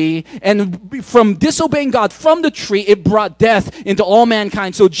tree, and from disobeying God from the tree, it brought death into all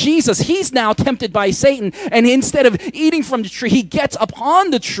mankind. So Jesus, he's now tempted by Satan, and instead of eating from the tree, he gets upon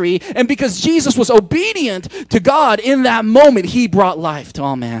the tree, and because Jesus was obedient to God in that moment, he brought life to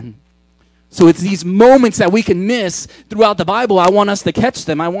all man. So it's these moments that we can miss throughout the Bible. I want us to catch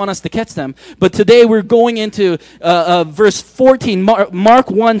them. But today we're going into verse 14,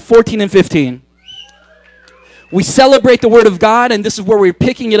 Mark 1, 14 and 15. We celebrate the Word of God, and this is where we're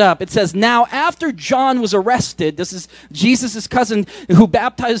picking it up. It says, now after John was arrested, this is Jesus' cousin who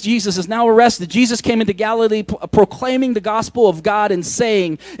baptized Jesus is now arrested. Jesus came into Galilee proclaiming the gospel of God and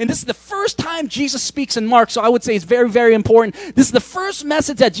saying, and this is the first time Jesus speaks in Mark, so I would say it's very, very important. This is the first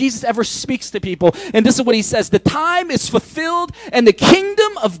message that Jesus ever speaks to people, and this is what he says, the time is fulfilled and the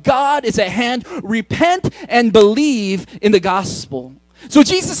kingdom of God is at hand. Repent and believe in the gospel. So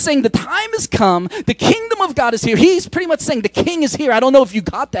Jesus is saying the time has come, the kingdom of God is here. He's pretty much saying the king is here. I don't know if you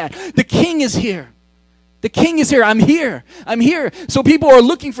got that. The king is here. The king is here. I'm here. I'm here. So people are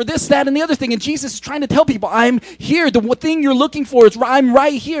looking for this, that, and the other thing. And Jesus is trying to tell people, I'm here. The thing you're looking for is I'm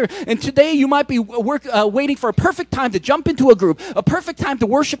right here. And today you might be waiting for a perfect time to jump into a group, a perfect time to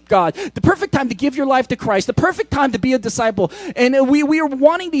worship God, the perfect time to give your life to Christ, the perfect time to be a disciple. And we are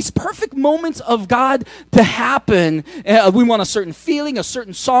wanting these perfect moments of God to happen. We want a certain feeling, a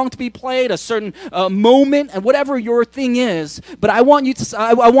certain song to be played, a certain moment, and whatever your thing is. But I want you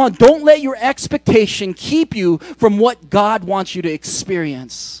to, don't let your expectation keep you from what God wants you to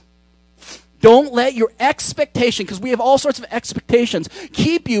experience. Don't let your expectation, because we have all sorts of expectations,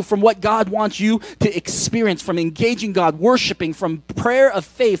 keep you from what God wants you to experience, from engaging God, worshiping, from prayer of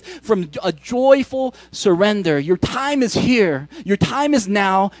faith, from a joyful surrender. Your time is here. Your time is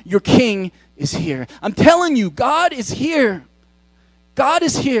now. Your King is here. I'm telling you, God is here. God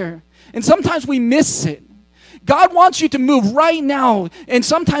is here. And sometimes we miss it. God wants you to move right now, and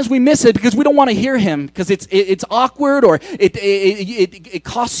sometimes we miss it because we don't want to hear him, because it's awkward, or it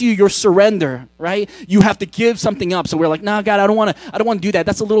costs you your surrender, right? You have to give something up. So we're like, no, God, I don't want to do that.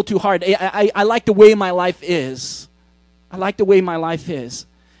 That's a little too hard. I like the way my life is. I like the way my life is.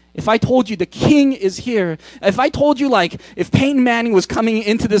 If I told you the king is here, if I told you, like, if Peyton Manning was coming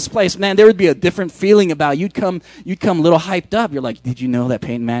into this place, man, there would be a different feeling about you. You'd come a little hyped up. You're like, did you know that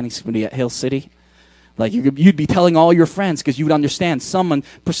Peyton Manning's going to be at Hill City? Like, you'd be telling all your friends, because you would understand someone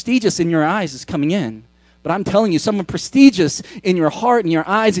prestigious in your eyes is coming in. But I'm telling you, someone prestigious in your heart and your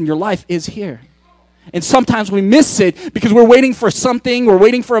eyes and your life is here. And sometimes we miss it because we're waiting for something, we're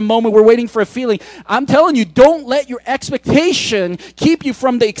waiting for a moment, we're waiting for a feeling. I'm telling you, don't let your expectation keep you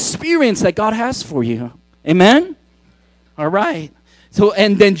from the experience that God has for you. Amen? All right. So,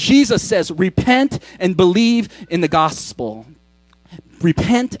 and then Jesus says, repent and believe in the gospel.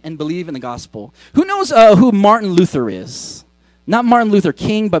 Repent and believe in the gospel. Who knows who Martin Luther is? Not Martin Luther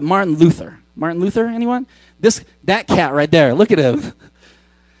King, but Martin Luther. Martin Luther, anyone? That cat right there. Look at him.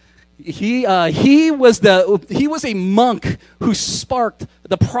 He was a monk who sparked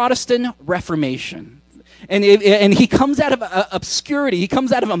the Protestant Reformation. And he comes out of obscurity. He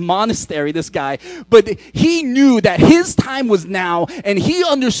comes out of a monastery, this guy. But he knew that his time was now, and he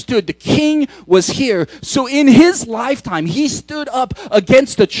understood the king was here. So in his lifetime, he stood up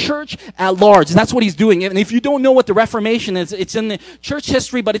against the church at large. And that's what he's doing. And if you don't know what the Reformation is, it's in the church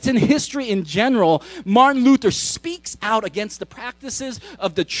history, but it's in history in general. Martin Luther speaks out against the practices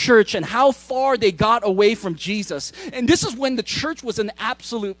of the church and how far they got away from Jesus. And this is when the church was in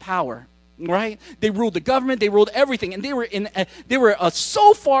absolute power. Right? They ruled the government, they ruled everything, and they were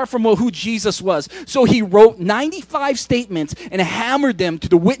so far from who Jesus was. So he wrote 95 statements and hammered them to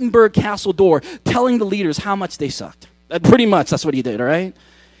the Wittenberg Castle door, telling the leaders how much they sucked. Pretty much, that's what he did, all right?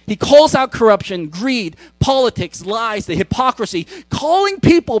 He calls out corruption, greed, politics, lies, the hypocrisy, calling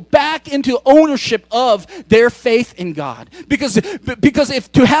people back into ownership of their faith in God. Because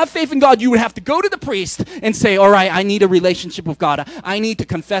if to have faith in God, you would have to go to the priest and say, all right, I need a relationship with God. I need to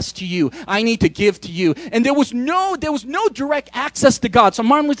confess to you. I need to give to you. And there was no direct access to God. So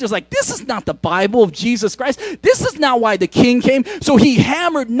Martin Luther's like, this is not the Bible of Jesus Christ. This is not why the king came. So he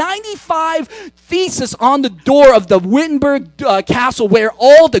hammered 95 theses on the door of the Wittenberg Castle, where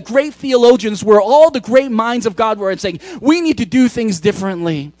all the great theologians, where all the great minds of God were, and saying, we need to do things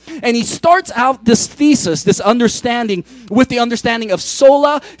differently. And he starts out this thesis, this understanding, with the understanding of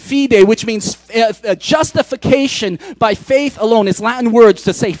sola fide, which means justification by faith alone. It's Latin words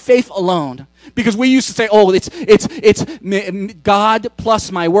to say faith alone. Because we used to say, oh, it's God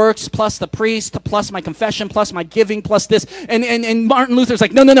plus my works, plus the priest, plus my confession, plus my giving, plus this. And Martin Luther's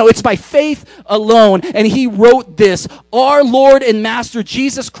like, no, it's by faith alone. And he wrote this: our Lord and Master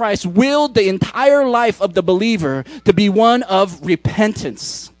Jesus Christ willed the entire life of the believer to be one of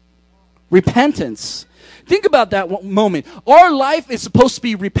repentance. Repentance. Think about that moment. Our life is supposed to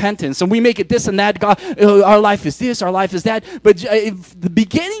be repentance, and we make it this and that. God, our life is this, our life is that. But the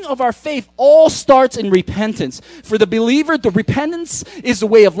beginning of our faith all starts in repentance. For the believer, the repentance is the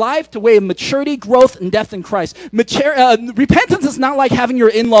way of life, the way of maturity, growth, and depth in Christ. Repentance is not like having your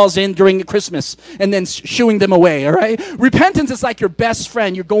in-laws in during Christmas and then shooing them away, all right? Repentance is like your best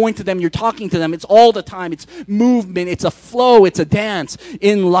friend. You're going to them, you're talking to them. It's all the time. It's movement. It's a flow. It's a dance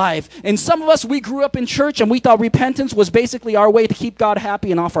in life. And some of us, we grew up in church, and we thought repentance was basically our way to keep God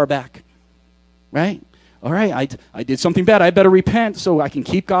happy and off our back, right? All right, I did something bad. I better repent so I can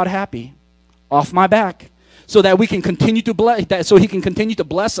keep God happy, off my back, so that we can continue to bless, so He can continue to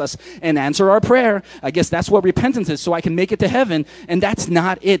bless us and answer our prayer. I guess that's what repentance is, so I can make it to heaven. And that's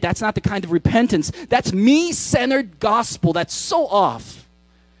not it. That's not the kind of repentance. That's me-centered gospel. That's so off.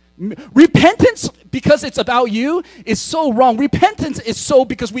 Repentance, because it's about you, is so wrong. Repentance is so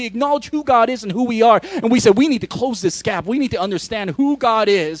because we acknowledge who God is and who we are, and we say we need to close this gap. We need to understand who God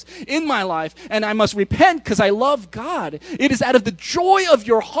is in my life, and I must repent because I love God. It is out of the joy of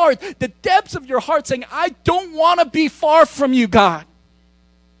your heart, the depths of your heart, saying, I don't want to be far from you, God.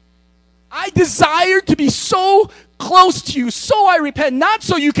 I desire to be so close to you, so I repent. Not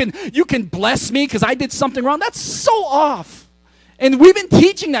so you can bless me because I did something wrong. That's so off. And we've been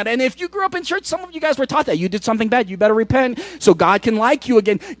teaching that. And if you grew up in church, some of you guys were taught that. You did something bad, you better repent so God can like you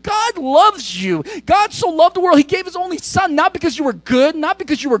again. God loves you. God so loved the world, He gave His only Son, not because you were good, not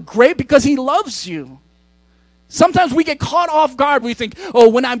because you were great, because He loves you. Sometimes we get caught off guard. We think, oh,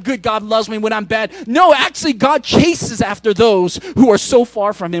 when I'm good, God loves me. When I'm bad. No, actually, God chases after those who are so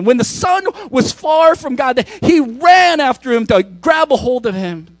far from Him. When the Son was far from God, He ran after Him to grab a hold of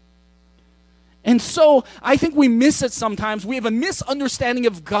Him. And so I think we miss it sometimes. We have a misunderstanding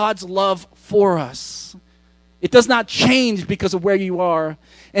of God's love for us. It does not change because of where you are.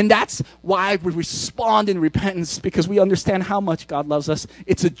 And that's why we respond in repentance, because we understand how much God loves us.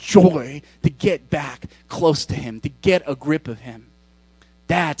 It's a joy to get back close to Him, to get a grip of Him.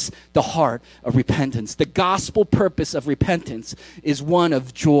 That's the heart of repentance. The gospel purpose of repentance is one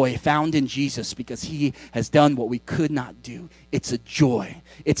of joy found in Jesus, because He has done what we could not do. It's a joy.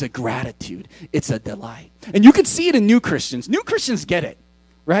 It's a gratitude. It's a delight. And you can see it in new Christians. New Christians get it,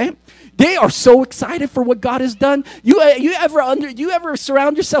 right? They are so excited for what God has done. You ever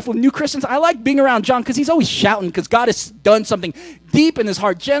surround yourself with new Christians? I like being around John because he's always shouting because God has done something deep in his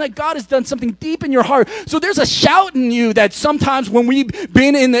heart. Jenna, God has done something deep in your heart. So there's a shout in you that sometimes when we've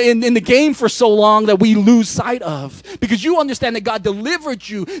been in the game for so long that we lose sight of. Because you understand that God delivered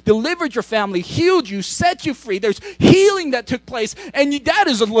you, delivered your family, healed you, set you free. There's healing that took place. And that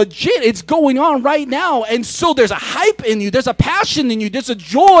is legit. It's going on right now. And so there's a hype in you. There's a passion in you. There's a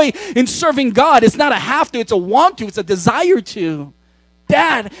joy in serving God. It's not a have to. It's a want to. It's a desire to.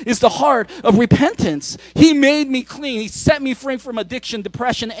 That is the heart of repentance. He made me clean. He set me free from addiction,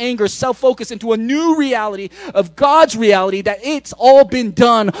 depression, anger, self-focus into a new reality of God's reality that it's all been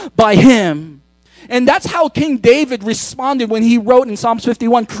done by him. And that's how King David responded when he wrote in Psalms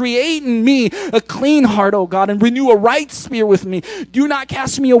 51, create in me a clean heart, O God, and renew a right spirit with me. Do not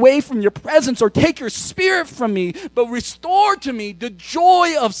cast me away from your presence or take your spirit from me, but restore to me the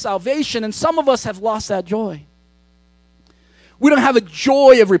joy of salvation. And some of us have lost that joy. We don't have a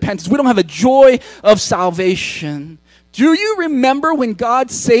joy of repentance. We don't have a joy of salvation. Do you remember when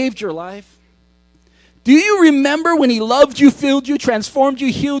God saved your life? Do you remember when he loved you, filled you, transformed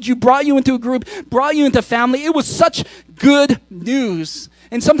you, healed you, brought you into a group, brought you into family? It was such good news.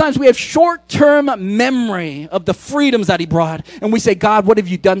 And sometimes we have short-term memory of the freedoms that he brought. And we say, God, what have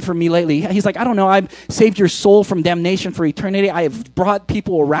you done for me lately? He's like, I don't know. I've saved your soul from damnation for eternity. I have brought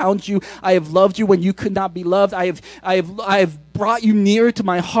people around you. I have loved you when you could not be loved. I have brought you near to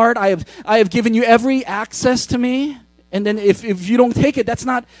my heart. I have given you every access to me. And then if you don't take it, that's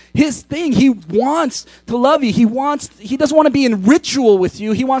not his thing. He wants to love you. He doesn't want to be in ritual with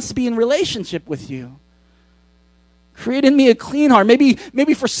you. He wants to be in relationship with you. Create in me a clean heart. Maybe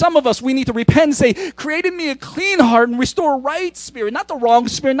for some of us, we need to repent and say, create in me a clean heart and restore a right spirit, not the wrong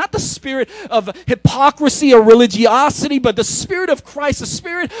spirit, not the spirit of hypocrisy or religiosity, but the spirit of Christ, the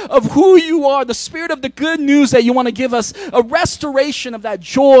spirit of who you are, the spirit of the good news that you want to give us, a restoration of that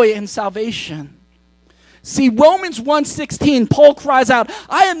joy and salvation. See, Romans 1:16, Paul cries out,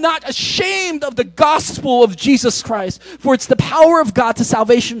 I am not ashamed of the gospel of Jesus Christ, for it's the power of God to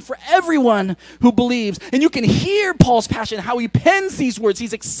salvation for everyone who believes. And you can hear Paul's passion, how he pens these words.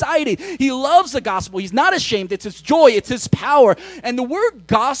 He's excited. He loves the gospel. He's not ashamed. It's his joy. It's his power. And the word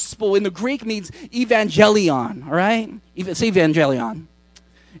gospel in the Greek means evangelion, all right? It's evangelion.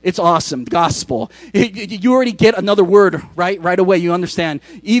 It's awesome, gospel. You already get another word right away. You understand.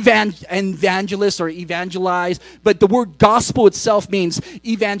 Evangelist or evangelize. But the word gospel itself means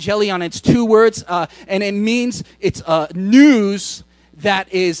evangelion. It's two words, and it means it's news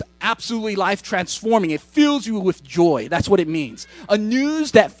that is absolutely life-transforming. It fills you with joy. That's what it means. A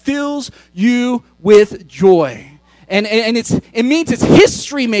news that fills you with joy. And it means it's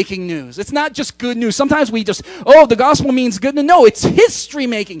history-making news. It's not just good news. Sometimes we just, the gospel means good news. No, it's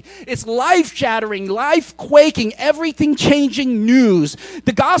history-making. It's life-shattering, life-quaking, everything-changing news.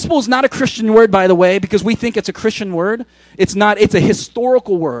 The gospel is not a Christian word, by the way, because we think it's a Christian word. It's not. It's a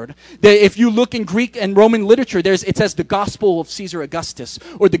historical word. If you look in Greek and Roman literature, it says the gospel of Caesar Augustus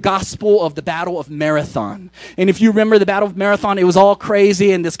or the gospel of the Battle of Marathon. And if you remember the Battle of Marathon, it was all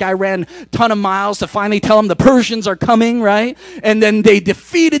crazy, and this guy ran a ton of miles to finally tell him the Persians are coming, right? And then they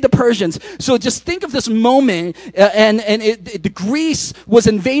defeated the Persians. So just think of this moment, the Greece was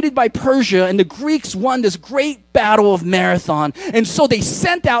invaded by Persia, and the Greeks won this great battle of Marathon. And so they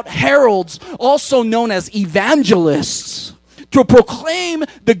sent out heralds, also known as evangelists, to proclaim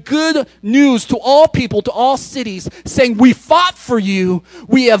the good news to all people, to all cities, saying, we fought for you,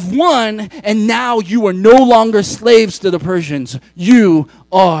 we have won, and now you are no longer slaves to the Persians. You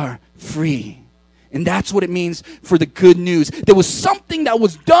are free. And that's what it means for the good news. There was something that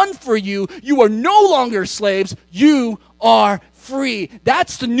was done for you. You are no longer slaves. You are free.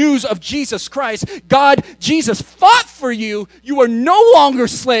 That's the news of Jesus Christ. Jesus fought for you. You are no longer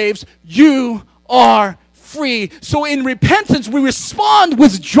slaves. You are free. So in repentance, we respond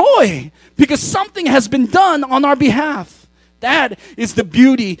with joy because something has been done on our behalf. That is the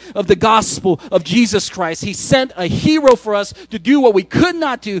beauty of the gospel of Jesus Christ. He sent a hero for us to do what we could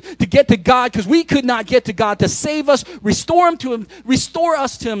not do, to get to God, because we could not get to God, to save us, restore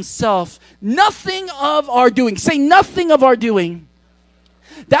us to himself. Nothing of our doing. Say nothing of our doing.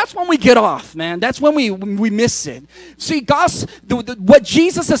 That's when we get off, man. That's when we miss it. See, what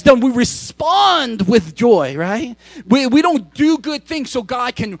Jesus has done, we respond with joy, right? We don't do good things so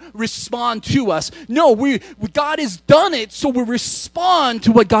God can respond to us. No, God has done it, so we respond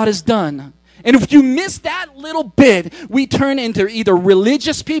to what God has done. And if you miss that little bit, we turn into either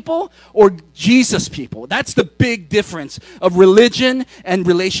religious people or Jesus people. That's the big difference of religion and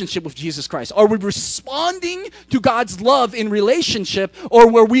relationship with Jesus Christ. Are we responding to God's love in relationship, or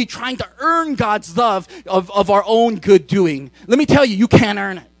were we trying to earn God's love of our own good doing? Let me tell you, you can't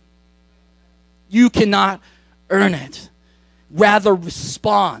earn it. You cannot earn it. Rather,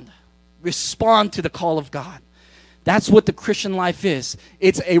 respond. Respond to the call of God. That's what the Christian life is.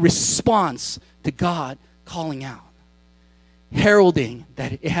 It's a response to God calling out, heralding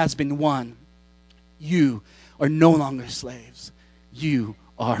that it has been won. You are no longer slaves. You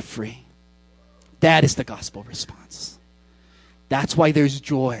are free. That is the gospel response. That's why there's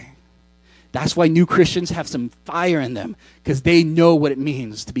joy. That's why new Christians have some fire in them, because they know what it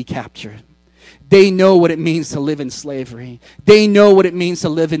means to be captured. They know what it means to live in slavery. They know what it means to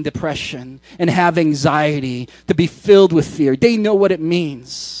live in depression and have anxiety, to be filled with fear. They know what it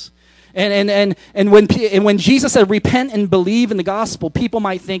means. And when Jesus said repent and believe in the gospel, people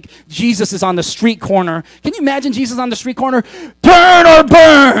might think Jesus is on the street corner. Can you imagine Jesus on the street corner? Turn or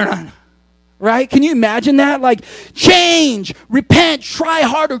burn! Right? Can you imagine that? Like, change, repent, try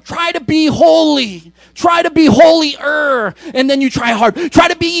harder, try to be holy. Try to be holier. And then you try hard. Try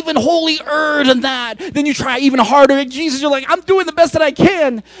to be even holier than that. Then you try even harder. And Jesus, you're like, I'm doing the best that I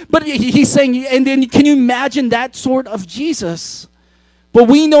can. But he's saying, and then can you imagine that sort of Jesus? But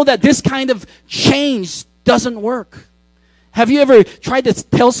we know that this kind of change doesn't work. Have you ever tried to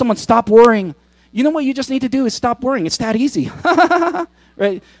tell someone, stop worrying? You know what you just need to do is stop worrying. It's that easy.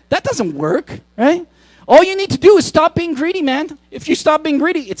 Right? That doesn't work, right? All you need to do is stop being greedy, man. If you stop being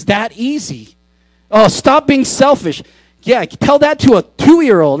greedy, it's that easy. Oh, stop being selfish. Yeah, tell that to a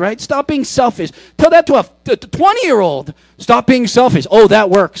 2-year-old, right? Stop being selfish. Tell that to a 20-year-old. Stop being selfish. Oh,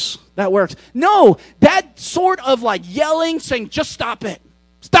 that works. That works. No, that sort of like yelling, saying, just stop it.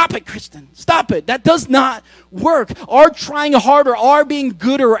 Stop it, Kristen. Stop it. That does not work. Our trying harder, our being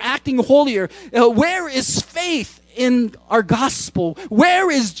gooder, or acting holier. Where is faith in our gospel?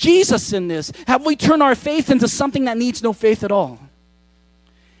 Where is Jesus in this? Have we turned our faith into something that needs no faith at all?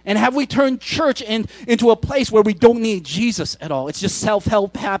 And have we turned church into a place where we don't need Jesus at all? It's just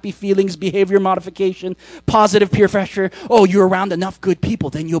self-help, happy feelings, behavior modification, positive peer pressure. Oh, you're around enough good people,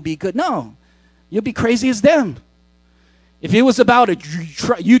 then you'll be good. No, you'll be crazy as them. If it was about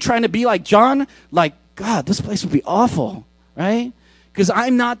you trying to be like John, like, God, this place would be awful, right? Because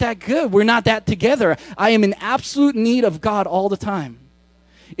I'm not that good. We're not that together. I am in absolute need of God all the time.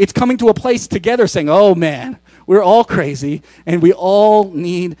 It's coming to a place together saying, oh, man, we're all crazy, and we all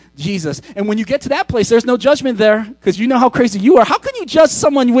need Jesus. And when you get to that place, there's no judgment there, because you know how crazy you are. How can you judge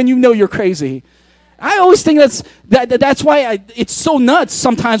someone when you know you're crazy? I always think that's why it's so nuts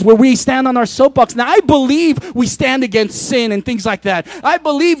sometimes where we stand on our soapbox. Now, I believe we stand against sin and things like that. I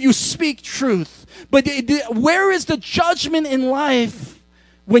believe you speak truth. But where is the judgment in life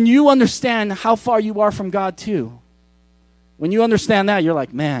when you understand how far you are from God too? When you understand that, you're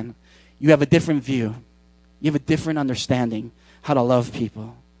like, man, you have a different view. You have a different understanding how to love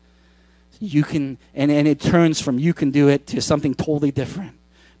people. You can, and it turns from you can do it to something totally different.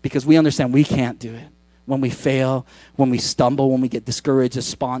 Because we understand we can't do it. When we fail, when we stumble, when we get discouraged,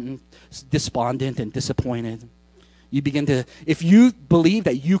 despondent, and disappointed. You begin to, if you believe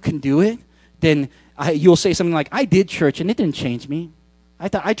that you can do it, then you'll say something like, I did church and it didn't change me.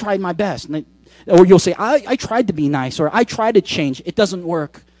 I tried my best. Or you'll say, I tried to be nice, or I tried to change. It doesn't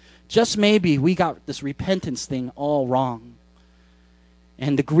work. Just maybe we got this repentance thing all wrong.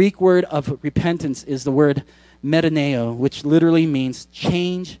 And the Greek word of repentance is the word metaneo, which literally means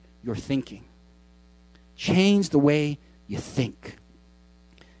change your thinking. Change the way you think.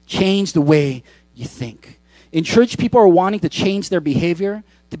 Change the way you think. In church, people are wanting to change their behavior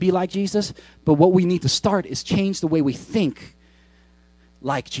to be like Jesus, but what we need to start is change the way we think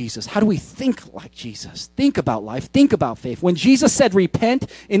like Jesus. How do we think like Jesus? Think about life. Think about faith. When Jesus said repent,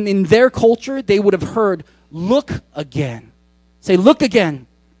 in their culture, they would have heard, look again. Say, look again.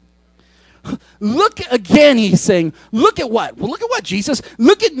 Look again, he's saying. Look at what? Well, look at what, Jesus?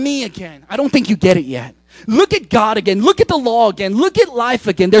 Look at me again. I don't think you get it yet. Look at God again. Look at the law again. Look at life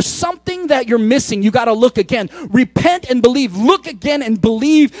again. There's something that you're missing. You got to look again. Repent and believe. Look again and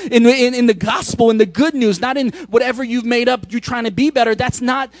believe in the gospel, in the good news, not in whatever you've made up. You're trying to be better. That's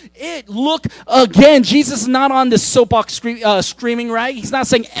not it. Look again. Jesus is not on this soapbox screaming, right? He's not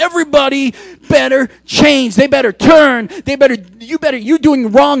saying everybody better change. They better turn. You're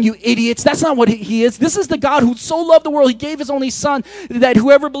doing wrong, you idiots. That's not what he is. This is the God who so loved the world. He gave his only son that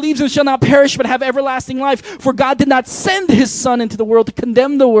whoever believes in him shall not perish but have everlasting life. For God did not send his son into the world to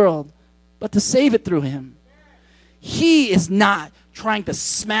condemn the world, but to save it through him. He is not trying to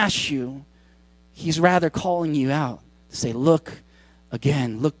smash you. He's rather calling you out to say, look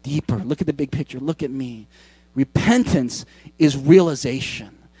again, look deeper, look at the big picture, look at me. Repentance is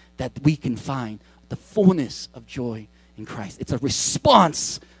realization that we can find the fullness of joy in Christ. It's a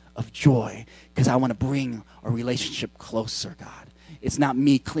response of joy because I want to bring our relationship closer, God. It's not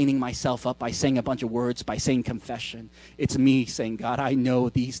me cleaning myself up by saying a bunch of words, by saying confession. It's me saying, God, I know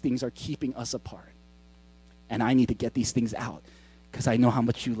these things are keeping us apart. And I need to get these things out because I know how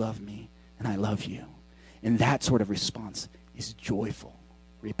much you love me and I love you. And that sort of response is joyful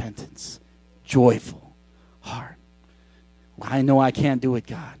repentance, joyful heart. I know I can't do it,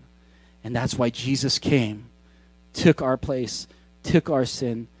 God. And that's why Jesus came, took our place, took our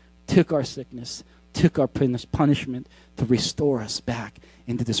sin, took our sickness, took our punishment to restore us back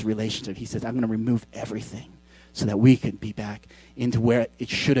into this relationship. He said, I'm going to remove everything so that we can be back into where it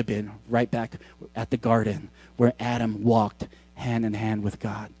should have been, right back at the garden where Adam walked hand in hand with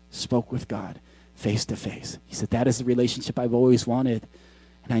God, spoke with God face to face. He said, that is the relationship I've always wanted,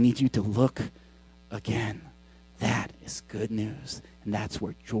 and I need you to look again. That is good news, and that's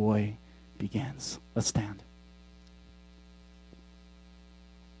where joy begins. Let's stand.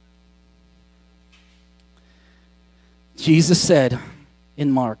 Jesus said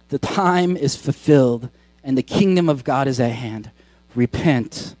in Mark, the time is fulfilled and the kingdom of God is at hand.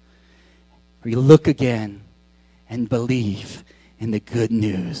 Repent, look again, and believe in the good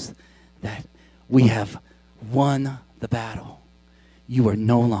news that we have won the battle. You are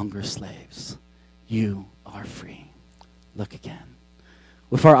no longer slaves. You are free. Look again.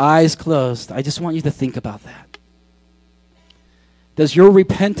 With our eyes closed, I just want you to think about that. Does your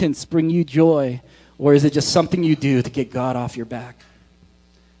repentance bring you joy, or is it just something you do to get God off your back?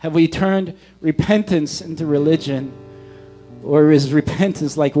 Have we turned repentance into religion, or is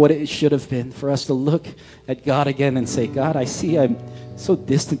repentance like what it should have been, for us to look at God again and say, God, I see I'm so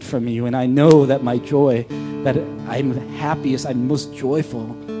distant from you, and I know that my joy, that I'm happiest, I'm most joyful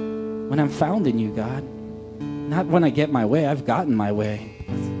when I'm found in you, God. Not when I get my way, I've gotten my way,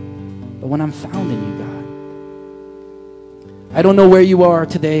 but when I'm found in you, God. I don't know where you are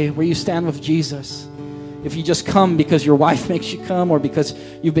today, where you stand with Jesus. If you just come because your wife makes you come, or because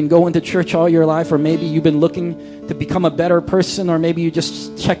you've been going to church all your life, or maybe you've been looking to become a better person, or maybe you're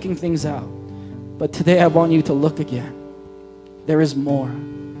just checking things out. But today I want you to look again. There is more.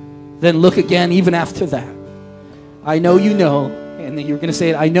 Then look again even after that. I know you know, and then you're going to say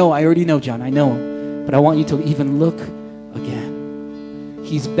it, I know, I already know, John, I know. But I want you to even look again.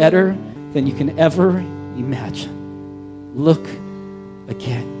 He's better than you can ever imagine. Look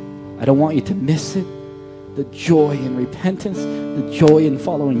again. I don't want you to miss it. The joy in repentance, the joy in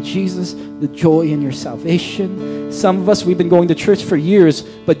following Jesus, the joy in your salvation. Some of us, we've been going to church for years,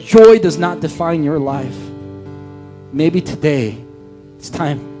 but joy does not define your life. Maybe today, it's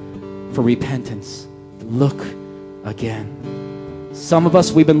time for repentance. Look again. Some of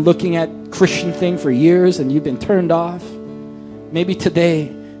us, we've been looking at Christian thing for years and you've been turned off. Maybe today,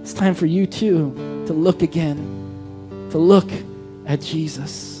 it's time for you too to look again, to look at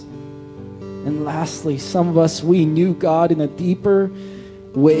Jesus. And lastly, some of us, we knew God in a deeper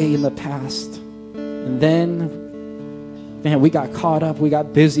way in the past. And then, man, we got caught up, we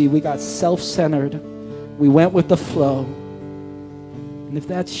got busy, we got self-centered. We went with the flow. And if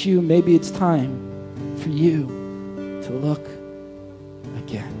that's you, maybe it's time for you to look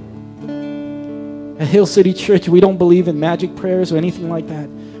again. At Hill City Church, we don't believe in magic prayers or anything like that.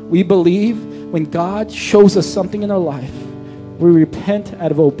 We believe when God shows us something in our life, we repent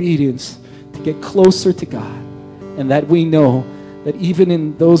out of obedience to get closer to God, and that we know that even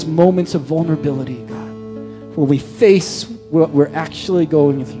in those moments of vulnerability, God, when we face what we're actually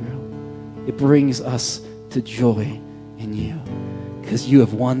going through, it brings us to joy in you, because you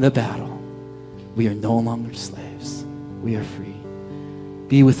have won the battle. We are no longer slaves. We are free.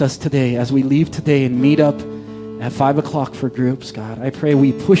 Be with us today as we leave today and meet up at 5 o'clock for groups, God. I pray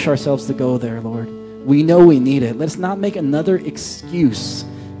we push ourselves to go there, Lord. We know we need it. Let's not make another excuse,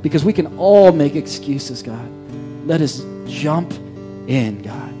 because we can all make excuses, God. Let us jump in,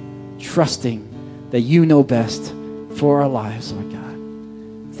 God, trusting that you know best for our lives, Lord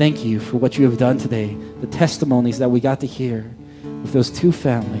God. Thank you for what you have done today, the testimonies that we got to hear with those two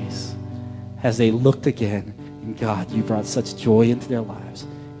families as they looked again. And God, you brought such joy into their lives.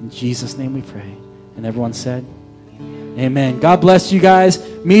 In Jesus' name we pray. And everyone said, amen. God bless you guys.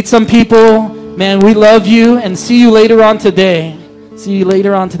 Meet some people. Man, we love you, and see you later on today. See you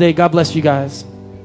later on today. God bless you guys.